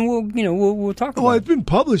we'll talk about it. Oh, it's been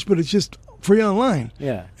published, but it's just free online.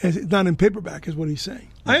 Yeah. It's not in paperback, is what he's saying.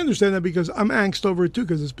 I understand that because I'm angst over it too,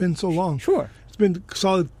 because it's been so long. Sure. It's been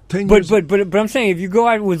solid 10 years. But I'm saying if you go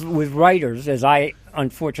out with writers, as I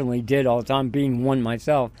unfortunately did all the time, being one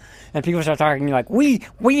myself, and people start talking like we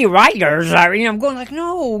writers are, I'm going like,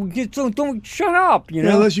 no, just don't shut up, Yeah,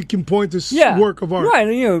 unless you can point to work of art.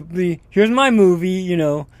 Right, here's my movie,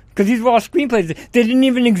 because these were all screenplays. They didn't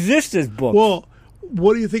even exist as books. Well,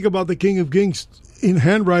 what do you think about The King of Kings in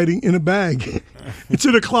handwriting in a bag? It's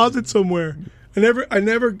in a closet somewhere. I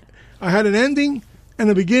had an ending and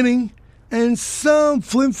a beginning and some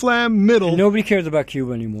flim-flam middle. And nobody cares about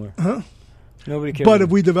Cuba anymore. Huh? Nobody cares. But if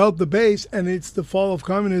we develop the base and it's the fall of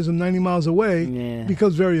communism 90 miles away, it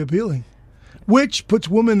becomes very appealing. Which puts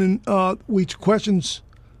women in, which questions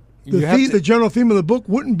the general theme of the book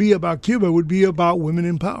wouldn't be about Cuba, it would be about women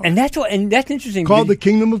in power. And that's interesting. Called The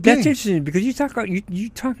Kingdom of Kings. That's interesting because you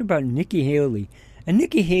talked about Nikki Haley, and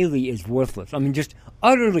Nikki Haley is worthless. I mean, just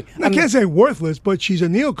utterly. I can't say worthless, but she's a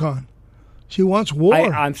neocon. She wants war.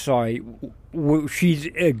 I'm sorry. She's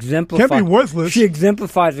exemplified. Can't be worthless. She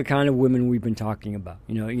exemplifies the kind of women we've been talking about.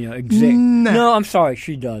 Nah. No, I'm sorry.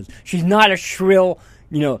 She does. She's not a shrill.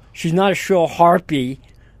 She's not a shrill harpy.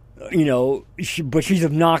 But she's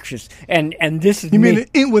obnoxious, and this is. You mean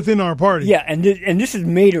within our party? Yeah, and this has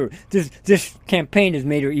made her. This campaign has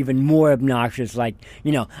made her even more obnoxious. Like,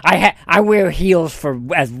 I wear heels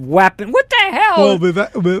as weapon. What the hell?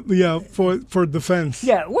 Well, for defense.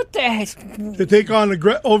 Yeah, what the heck? To take on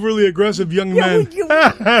overly aggressive young men.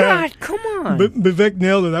 God, come on. Vivek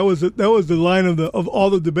nailed it. That was the line of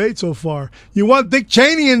all the debate so far. You want Dick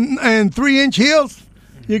Cheney and 3-inch heels?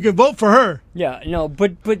 You can vote for her. Yeah, no,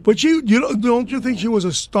 but you don't you think she was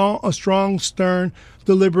a strong, stern,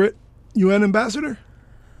 deliberate UN ambassador?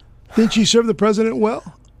 Didn't she serve the president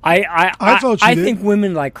well? I thought she did. think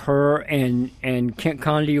women like her and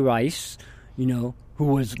Condi Rice, who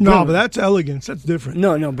was no, but that's elegance. That's different.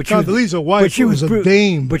 No, but Condoleezza Rice was a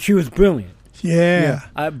dame, but she was brilliant. Yeah.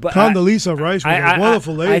 Condoleezza Rice was a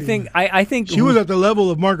wonderful lady. I think she was at the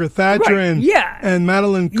level of Margaret Thatcher and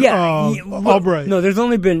Madeleine Albright. No, there's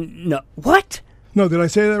only been what? No, did I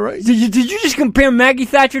say that right? Did you just compare Maggie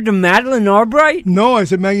Thatcher to Madeleine Albright? No, I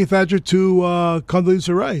said Maggie Thatcher to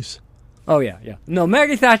Condoleezza Rice. Oh yeah. No,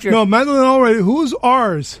 Maggie Thatcher. No, Madeleine Albright. Who's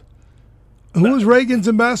ours? Who was Reagan's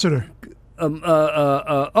ambassador? Janet.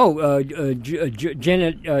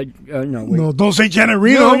 No, wait. No, don't say Janet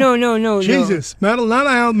Reno. No. Jesus,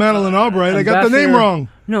 Madeleine Albright. I got the name wrong.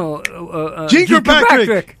 No, Jean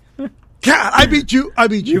Kirkpatrick. God, I beat you.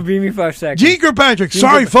 You beat me 5 seconds. Jean Kirkpatrick.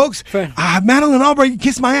 Sorry, folks. Madeleine Albright, you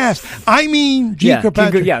kissed my ass. I mean Jean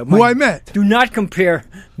Kirkpatrick, who I met. Do not compare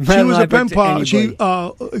She was a pen pal. She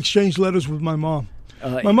exchanged letters with my mom.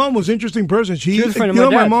 My mom was an interesting person. She was a friend of my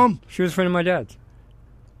dad's. My mom? She was a friend of my dad's.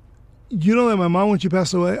 You know that my mom, when she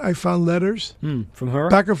passed away, I found letters from her,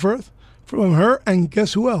 back and forth, from her, and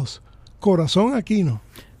guess who else? Corazon Aquino.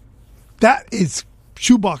 That is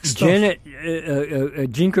shoebox stuff.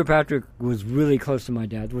 Jean Kirkpatrick was really close to my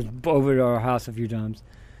dad. Was over to our house a few times,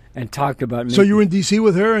 and talked about. So you were in D.C.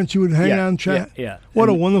 with her, and she would hang out and chat. Yeah. What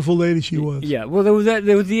a wonderful lady she was. Yeah. Well, there was the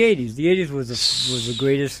 '80s. The '80s was the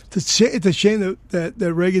greatest. It's a shame that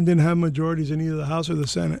Reagan didn't have majorities in either the House or the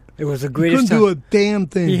Senate. It was the greatest. He couldn't do a damn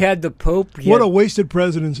thing. He had the Pope. What a wasted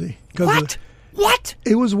presidency. What?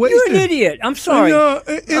 It was wasted. You're an idiot. I'm sorry.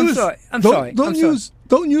 I'm sorry.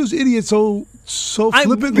 don't use idiot so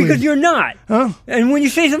flippantly. Because you're not. Huh? And when you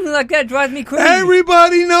say something like that, it drives me crazy.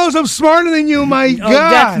 Everybody knows I'm smarter than you, my God.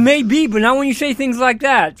 That may be, but not when you say things like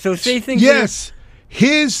that. So say things Yes,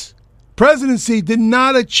 his presidency did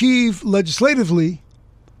not achieve legislatively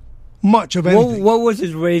much of anything. What was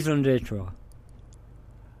his raison d'etre?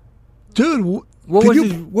 Dude, What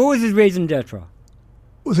was his raison d'etre?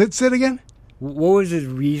 was it said again? What was his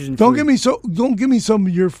reason? Don't give me some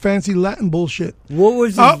of your fancy Latin bullshit. What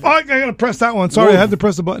was? His, I gotta press that one. Sorry, I had to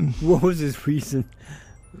press the button. What was his reason?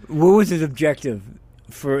 What was his objective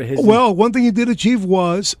for his? Well, one thing he did achieve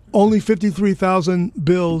was only 53,000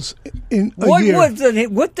 bills in a year.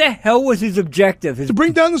 What the hell was his objective? To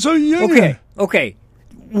bring down the Soviet Union. Okay.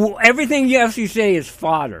 Well, everything you actually say is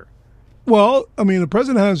fodder. Well, I mean, the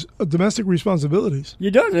president has domestic responsibilities.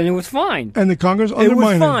 He does, and it was fine. And the Congress It was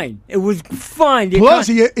undermined fine. It was fine. Plus,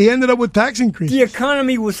 he ended up with tax increases. The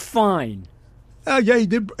economy was fine. Yeah, he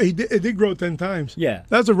did. It did grow 10 times. Yeah,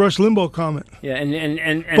 that's a Rush Limbaugh comment. Yeah,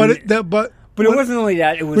 and but it wasn't only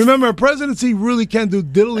that. It was remember, a presidency really can't do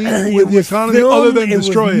diddly with the economy other than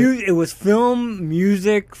destroy it. It was film,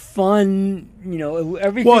 music, fun. You know,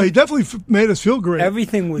 everything. Well, he definitely made us feel great.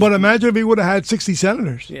 Everything was. But imagine if he would have had 60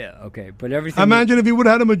 senators. Yeah, okay, but everything. Imagine if he would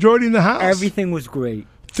have had a majority in the House. Everything was great.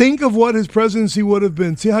 Think of what his presidency would have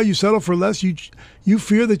been. See how you settle for less? You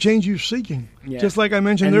fear the change you're seeking. Yeah. Just like I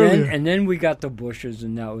mentioned earlier. And then we got the Bushes,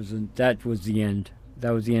 and that was the end.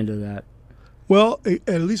 That was the end of that. Well,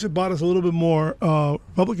 at least it bought us a little bit more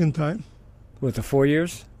Republican time. With the 4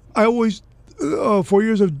 years? I always 4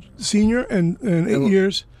 years of senior and 8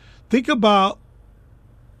 years. Think about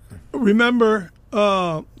what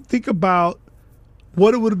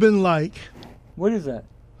it would have been like. What is that?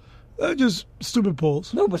 Just stupid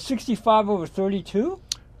polls. No, but 65 over 32?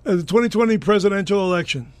 The 2020 presidential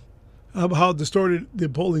election. How distorted the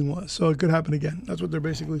polling was. So it could happen again. That's what they're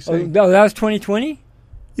basically saying. Oh, that was 2020?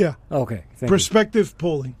 Yeah. Okay. Perspective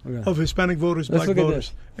polling of Hispanic voters, black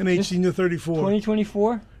voters, and 18 to 34.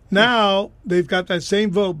 2024? Now they've got that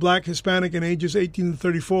same vote, black, Hispanic, and ages 18 to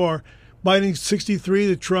 34. Biden 63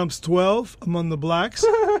 to Trump's 12 among the blacks.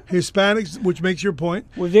 Hispanics, which makes your point.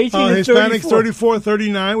 Was 18 to Hispanics 34.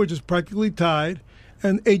 34-39, which is practically tied.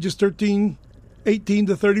 And ages 18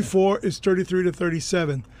 to 34 is 33 to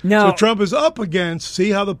 37. Now, so Trump is up against,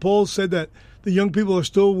 see how the polls said that the young people are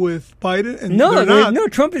still with Biden? And no, they're not. No,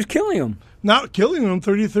 Trump is killing them. Not killing them,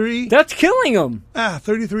 33. That's killing them.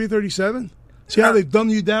 33, 37. See how they've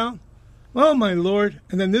dumbed you down? Oh, my Lord.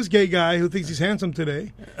 And then this gay guy who thinks he's handsome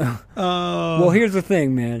today. Well, here's the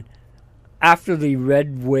thing, man. After the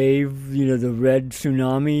red wave, the red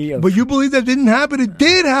tsunami. But you believe that didn't happen? It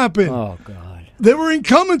did happen. Oh, God. They were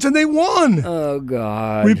incumbents and they won. Oh,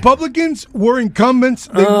 God. Republicans were incumbents.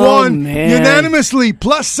 They won unanimously,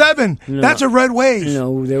 +7. No. That's a red wave.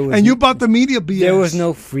 No, there was. And you bought the media BS. There was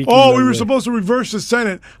no freaking. Oh, we were supposed to reverse the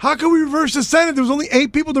Senate. How could we reverse the Senate? There was only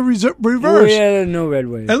 8 people to reverse. Oh, yeah, no red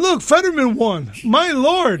wave. And look, Fetterman won. My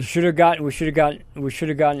Lord. We should have gotten.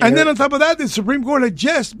 And then on top of that, the Supreme Court had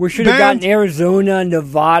just. We should have gotten Arizona,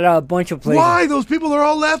 Nevada, a bunch of places. Why? Those people are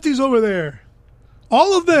all lefties over there.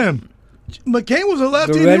 All of them. McCain was a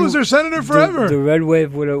lefty. He was their senator forever. The red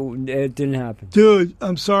wave it didn't happen. Dude,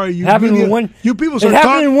 I'm sorry. You people it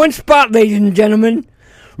happened in one spot, ladies and gentlemen.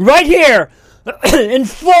 Right here in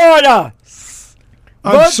Florida.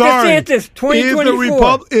 I'm sorry. DeSantis,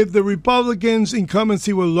 2024. If the Republicans'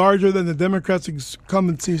 incumbency were larger than the Democrats'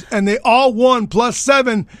 incumbencies, and they all won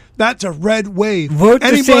 +7, that's a red wave. Vote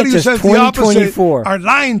Anybody DeSantis, who says the opposite are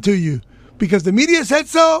lying to you. Because the media said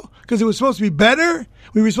so? Because it was supposed to be better?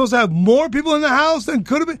 We were supposed to have more people in the House than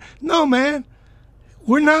could have been? No, man.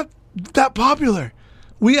 We're not that popular.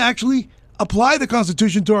 We actually apply the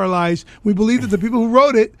Constitution to our lives. We believe that the people who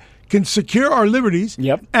wrote it can secure our liberties.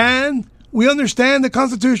 Yep. And we understand the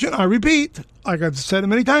Constitution. I repeat, like I've said it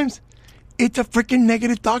many times, it's a freaking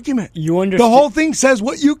negative document. You understand? The whole thing says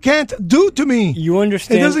what you can't do to me. You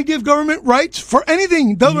understand? It doesn't give government rights for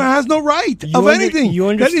anything. Government has no right of anything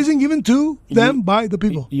that isn't given to them by the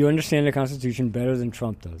people. You understand the Constitution better than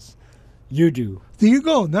Trump does. You do. There you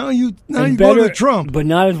go. Now you go to Trump. But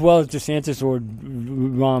not as well as DeSantis or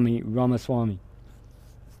Ramaswamy.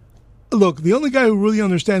 Look, the only guy who really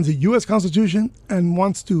understands the U.S. Constitution and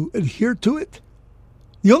wants to adhere to it,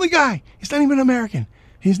 the only guy, he's not even American.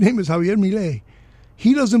 His name is Javier Milei.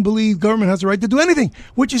 He doesn't believe government has the right to do anything,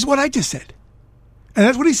 which is what I just said. And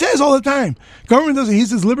that's what he says all the time. Government doesn't.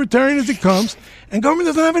 He's as libertarian as it comes, and government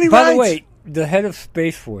doesn't have any rights. By the way, the head of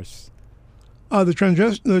Space Force. Oh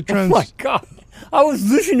my God. I was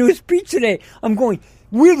listening to his speech today. I'm going,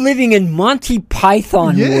 we're living in Monty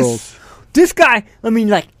Python world. This guy, I mean,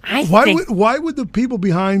 like, I think Why would the people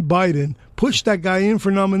behind Biden push that guy in for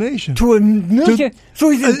nomination? to a military. So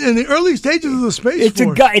he's In the early stages of the Space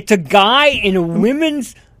Force. It's a guy in a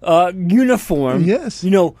women's uniform. Yes.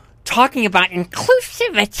 Talking about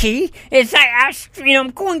inclusivity. It's like,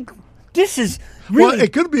 I'm going. This is really. Well,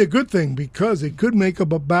 it could be a good thing because it could make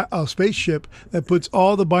up a spaceship that puts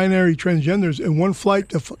all the binary transgenders in one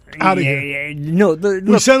flight out of here. No,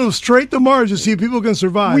 We send them straight to Mars to see if people can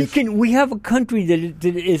survive. We have a country that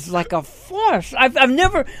is like a farce. I've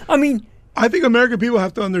never. I mean, I think American people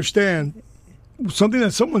have to understand something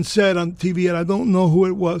that someone said on TV, and I don't know who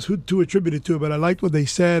it was, who to attribute it to, but I liked what they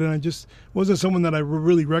said, and I just wasn't someone that I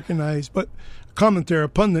really recognized. But a commentator, a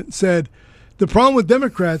pundit, said the problem with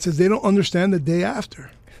Democrats is they don't understand the day after.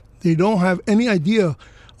 They don't have any idea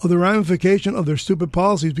of the ramification of their stupid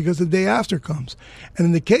policies because the day after comes. And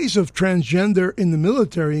in the case of transgender in the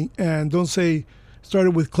military, and don't say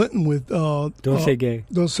started with Clinton with don't say gay.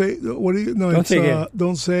 Don't say what do you no? Don't it's, say gay.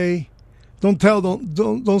 Don't say. Don't tell. Don't say.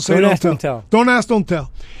 Don't Don't ask, tell. don't tell. Don't ask. Don't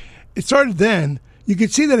tell. It started then. You can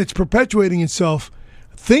see that it's perpetuating itself.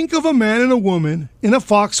 Think of a man and a woman in a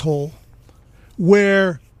foxhole,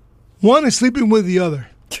 where one is sleeping with the other.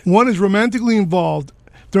 One is romantically involved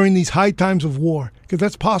during these high times of war, because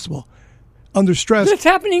that's possible. Under stress. That's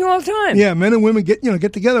happening all the time. Yeah, men and women get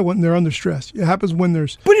together when they're under stress. It happens when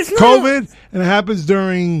there's But it's not- COVID, and it happens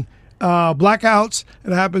during blackouts,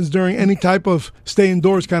 and it happens during any type of stay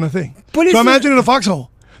indoors kind of thing. But it's so imagine in a foxhole.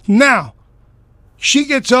 Now, she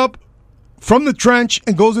gets up from the trench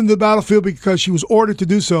and goes into the battlefield because she was ordered to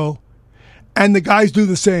do so, and the guys do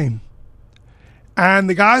the same. And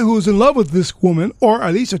the guy who's in love with this woman, or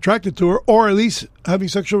at least attracted to her, or at least having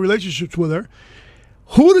sexual relationships with her,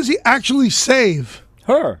 who does he actually save?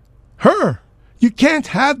 Her. Her. You can't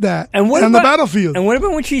have that And what on about, the battlefield. And what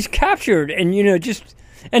about when she's captured and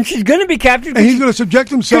and she's going to be captured And he's going to subject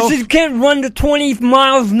himself. because she can't run the 20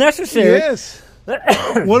 miles necessary. Yes.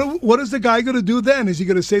 What is the guy going to do then? Is he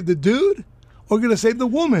going to save the dude or going to save the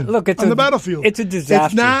woman? Look, it's on a- the battlefield? it's a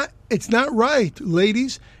disaster. It's not right,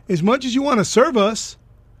 ladies. As much as you want to serve us,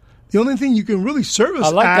 the only thing you can really serve us I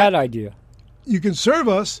like at, that idea. you can serve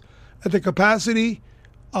us at the capacity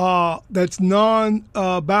that's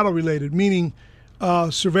non-battle related, meaning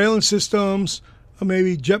surveillance systems,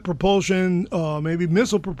 maybe jet propulsion, maybe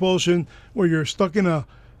missile propulsion, where you're stuck in a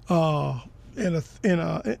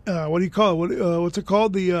what do you call it? What's it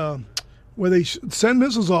called? Where they send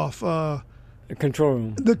missiles off. The control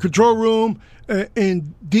room. The control room,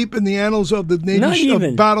 and deep in the annals of the Navy Not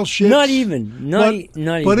even. battleships. Not even. Not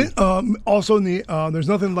even. But also in the there's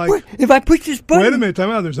nothing like. Wait, if I push this button. Wait a minute, time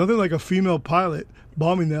out. There's nothing like a female pilot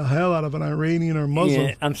bombing the hell out of an Iranian or Muslim,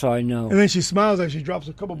 Yeah, I'm sorry, no. and then she smiles as she drops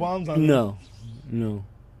a couple bombs on them. No.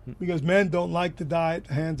 Because men don't like to die at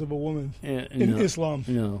the hands of a woman in no, Islam.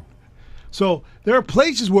 No. So there are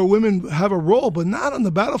places where women have a role, but not on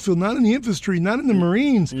the battlefield, not in the infantry, not in the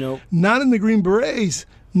Marines, Nope. not in the Green Berets.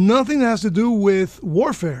 Nothing that has to do with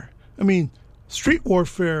warfare. I mean, street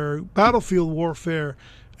warfare, battlefield warfare,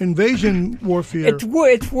 invasion warfare.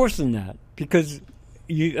 It's worse than that because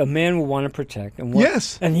a man will want to protect.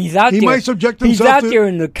 Yes. And he's out He there. might subject He's himself out to- there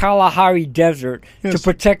in the Kalahari Desert Yes. to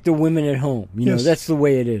protect the women at home. Yes. That's the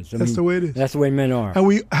way it is. That's the way it is. That's the way men are. And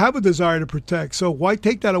we have a desire to protect. So why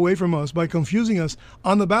take that away from us by confusing us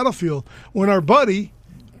on the battlefield when our buddy,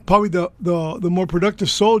 probably the more productive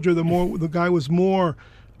soldier, the guy was more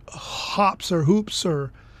hops or hoops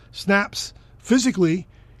or snaps physically,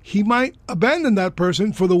 he might abandon that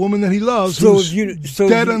person for the woman that he loves who's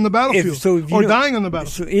dead on the battlefield or dying on the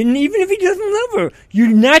battlefield. And even if he doesn't love her, you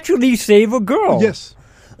naturally save a girl. Yes.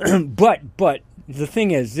 but the thing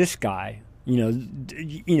is, this guy,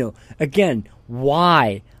 again,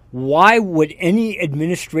 why would any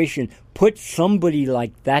administration put somebody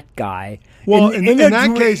like that guy? Well, in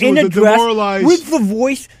that case, it was a dress demoralized with the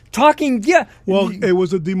voice talking. Yeah. Well, it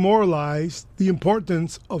was a demoralized the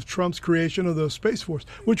importance of Trump's creation of the Space Force,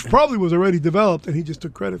 which probably was already developed, and he just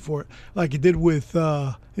took credit for it, like he did with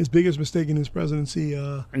his biggest mistake in his presidency,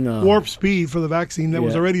 warp speed for the vaccine that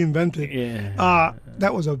was already invented. Yeah.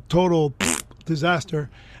 That was a total disaster.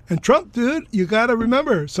 And Trump, dude, you got to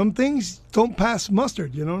remember, some things don't pass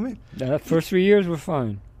mustard. You know what I mean? The first 3 years were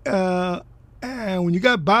fine. And when you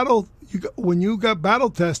got battle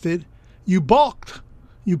tested, you balked.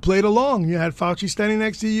 You played along. You had Fauci standing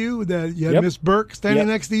next to you. You had Miss Burke standing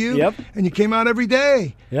next to you. And you came out every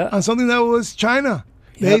day on something that was China.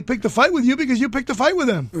 They picked a fight with you because you picked a fight with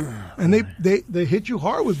them. And they hit you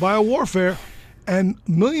hard with biowarfare. And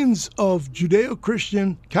millions of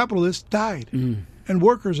Judeo-Christian capitalists died. And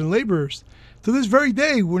workers and laborers. To this very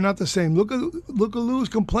day, we're not the same. Look at Lou's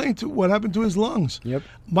complaint to what happened to his lungs. Yep.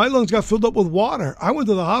 My lungs got filled up with water. I went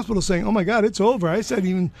to the hospital saying, "Oh my God, it's over." I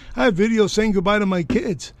have videos saying goodbye to my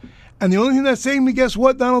kids, and the only thing that saved me, guess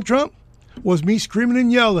what, Donald Trump, was me screaming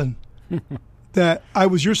and yelling that I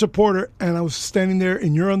was your supporter and I was standing there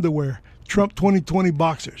in your underwear, Trump 2020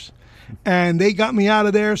 boxers. And they got me out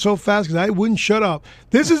of there so fast because I wouldn't shut up.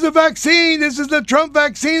 This is the vaccine. This is the Trump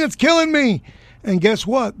vaccine that's killing me. And guess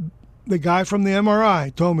what? The guy from the MRI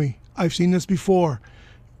told me, "I've seen this before.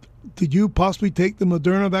 Did you possibly take the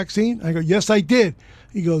Moderna vaccine?" I go, "Yes, I did."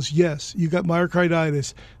 He goes, "Yes, you got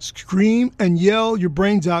myocarditis. Scream and yell your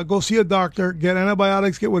brains out. Go see a doctor. Get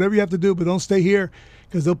antibiotics. Get whatever you have to do. But don't stay here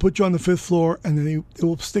because they'll put you on the 5th floor and then they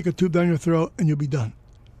will stick a tube down your throat and you'll be done."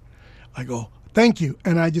 I go, "Thank you."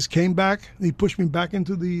 And I just came back. He pushed me back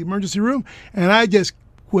into the emergency room. And I just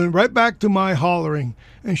went right back to my hollering.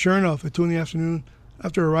 And sure enough, at 2 in the afternoon,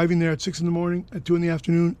 after arriving there at 6 in the morning, at 2 in the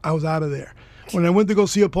afternoon, I was out of there. When I went to go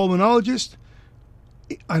see a pulmonologist,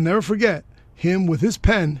 I never forget, him with his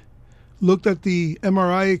pen looked at the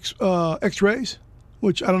MRI x-rays,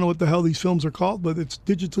 which I don't know what the hell these films are called, but it's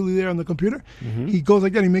digitally there on the computer. Mm-hmm. He goes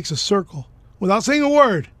like that, he makes a circle without saying a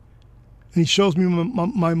word. And he shows me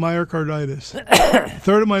my myocarditis. A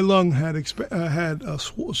third of my lung had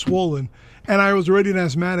swollen. And I was already an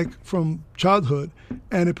asthmatic from childhood,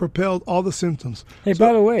 and it propelled all the symptoms. Hey,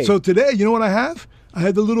 by the way. So today, you know what I have? I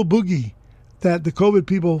had the little boogie that the COVID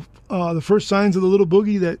people, the first signs of the little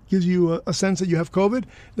boogie that gives you a sense that you have COVID,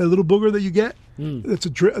 that little booger that you get, that's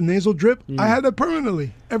a nasal drip. I had that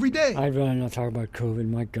permanently, every day. I'd rather not talk about COVID.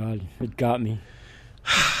 My God, it got me.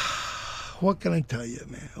 What can I tell you,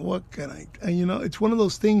 man? And it's one of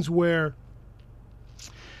those things where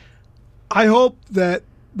I hope that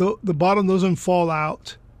the bottom doesn't fall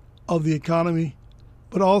out of the economy,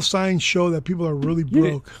 but all signs show that people are really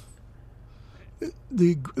broke.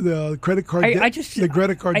 The credit card debt, the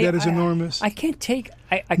credit card debt is enormous. I can't take.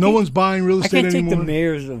 No one's buying real estate anymore. I can't take the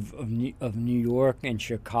mayors of New York and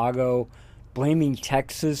Chicago blaming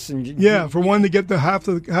Texas and for wanting to get half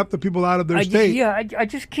the people out of their state. I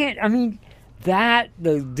just can't. I mean,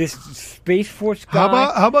 this Space Force guy.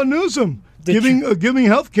 How about Newsom? Giving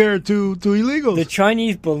health care to illegals. The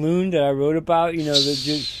Chinese balloon that I wrote about,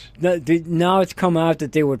 now it's come out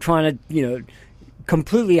that they were trying to,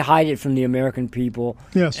 completely hide it from the American people.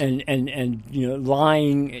 Yes. And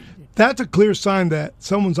lying. That's a clear sign that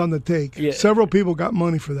someone's on the take. Yeah. Several people got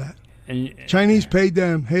money for that. And Chinese paid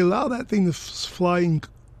them, "Hey, allow that thing to fly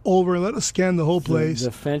over and let us scan the whole place,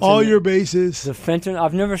 all your bases." The fentanyl,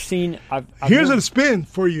 I've never seen. Here's a spin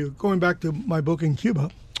for you, going back to my book in Cuba.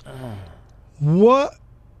 What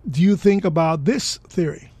do you think about this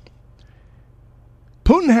theory?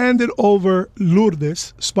 Putin handed over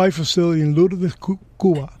Lourdes, spy facility in Lourdes,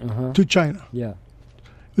 Cuba, to China. Yeah.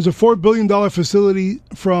 It was a $4 billion facility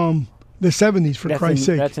from the 70s, for Christ's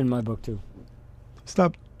sake. That's in my book, too.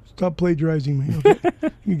 Stop plagiarizing me, okay?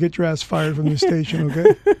 You get your ass fired from this station,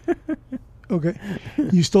 okay? Okay.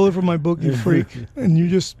 You stole it from my book, you freak. And you're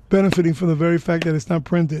just benefiting from the very fact that it's not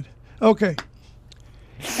printed. Okay.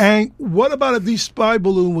 And what about if the spy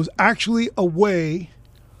balloon was actually a way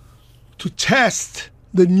to test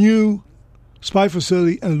the new spy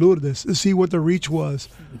facility in Lourdes to see what the reach was,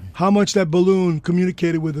 how much that balloon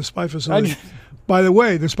communicated with the spy facility? By the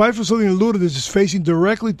way, the spy facility in Lourdes is facing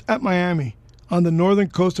directly at Miami on the northern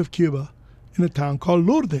coast of Cuba in a town called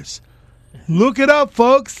Lourdes. Look it up,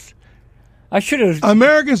 folks. I should have.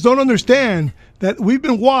 Americans don't understand that we've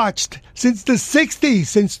been watched since the 60s,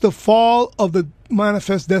 since the fall of the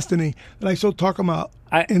Manifest Destiny that I so talk about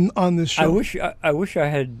on this show. I wish I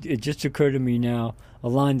had. It just occurred to me now, a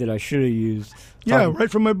line that I should have used.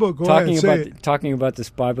 Right from my book. Go ahead, say it. Talking about the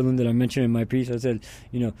spy balloon that I mentioned in my piece, I said,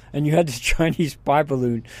 and you had this Chinese spy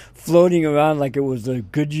balloon floating around like it was a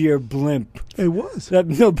Goodyear blimp. It was.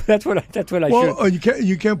 That's what I should. Well,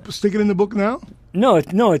 you can't stick it in the book now. No,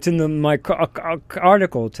 it's in my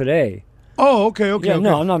article today. Oh, okay.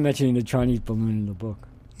 No, I'm not mentioning the Chinese balloon in the book.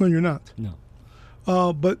 No, you're not. No.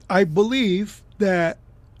 But I believe that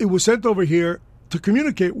it was sent over here to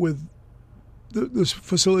communicate with this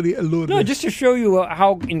facility at Lourdes. No, just to show you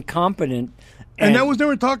how incompetent. And that was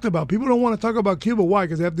never talked about. People don't want to talk about Cuba. Why?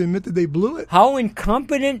 Because they have to admit that they blew it. How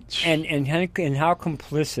incompetent and how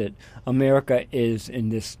complicit America is in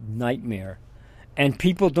this nightmare. And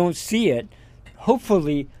people don't see it.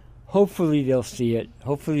 Hopefully they'll see it.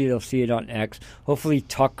 Hopefully they'll see it on X. Hopefully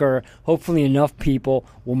Tucker. Hopefully enough people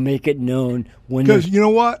will make it known when. Because you know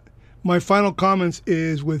what? My final comments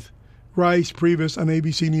is with Rice Previs on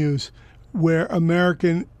ABC News, where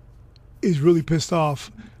American is really pissed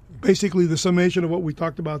off. Basically, the summation of what we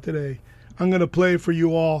talked about today. I'm going to play it for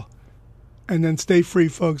you all. And then stay free,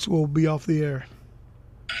 folks. We'll be off the air.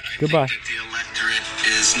 Goodbye. I think that the electorate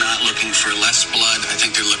is not looking for less blood. I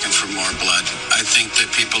think they're looking for more blood. I think that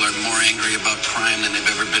people are more angry about crime than they've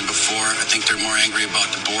ever been before. I think they're more angry about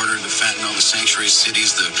the border, the fentanyl, the sanctuary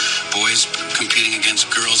cities, the boys competing against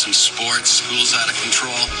girls in sports, schools out of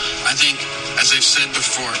control. I think, as I've said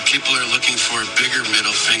before, people are looking for a bigger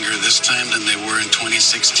middle finger this time than they were in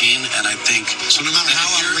 2016. And I think, so no matter how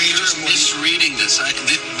outrageous, you're misreading this.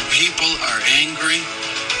 People are angry.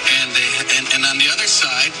 And on the other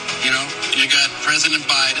side, you know, you got President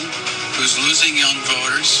Biden, who's losing young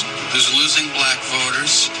voters, who's losing black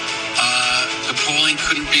voters. The polling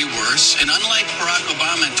couldn't be worse. And unlike Barack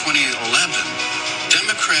Obama in 2011,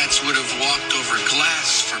 Democrats would have walked over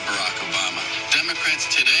glass for Barack Obama. Democrats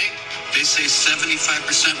today, they say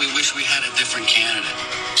 75% we wish we had a different candidate.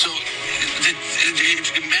 So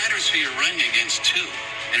it matters who you're running against, too.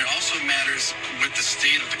 And it also matters what the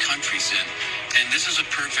state of the country's in. And this is a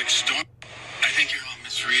perfect storm. I think you're all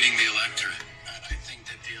misreading the electorate. I think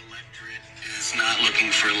that the electorate is not looking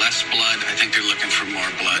for less blood. I think they're looking for more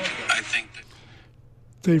blood. I think that...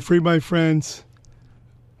 Stay free, my friends.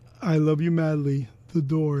 I love you madly. The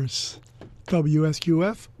Doors.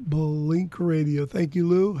 WSQF, Blink Radio. Thank you,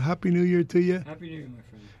 Lou. Happy New Year to you. Happy New Year, my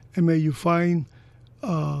friend. And may you find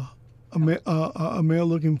a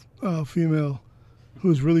male-looking female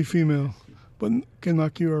who's really female, but can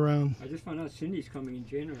knock you around. I just found out Cindy's coming in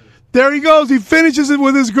January. There he goes. He finishes it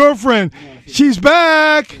with his girlfriend. She's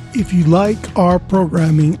back. If you like our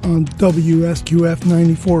programming on WSQF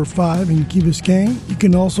 94.5 in Key Biscayne, you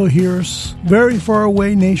can also hear us very far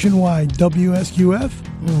away nationwide,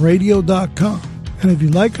 WSQFradio.com. And if you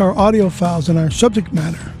like our audio files and our subject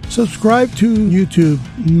matter, subscribe to YouTube,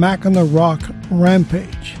 Mac on the Rock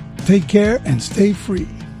Rampage. Take care and stay free.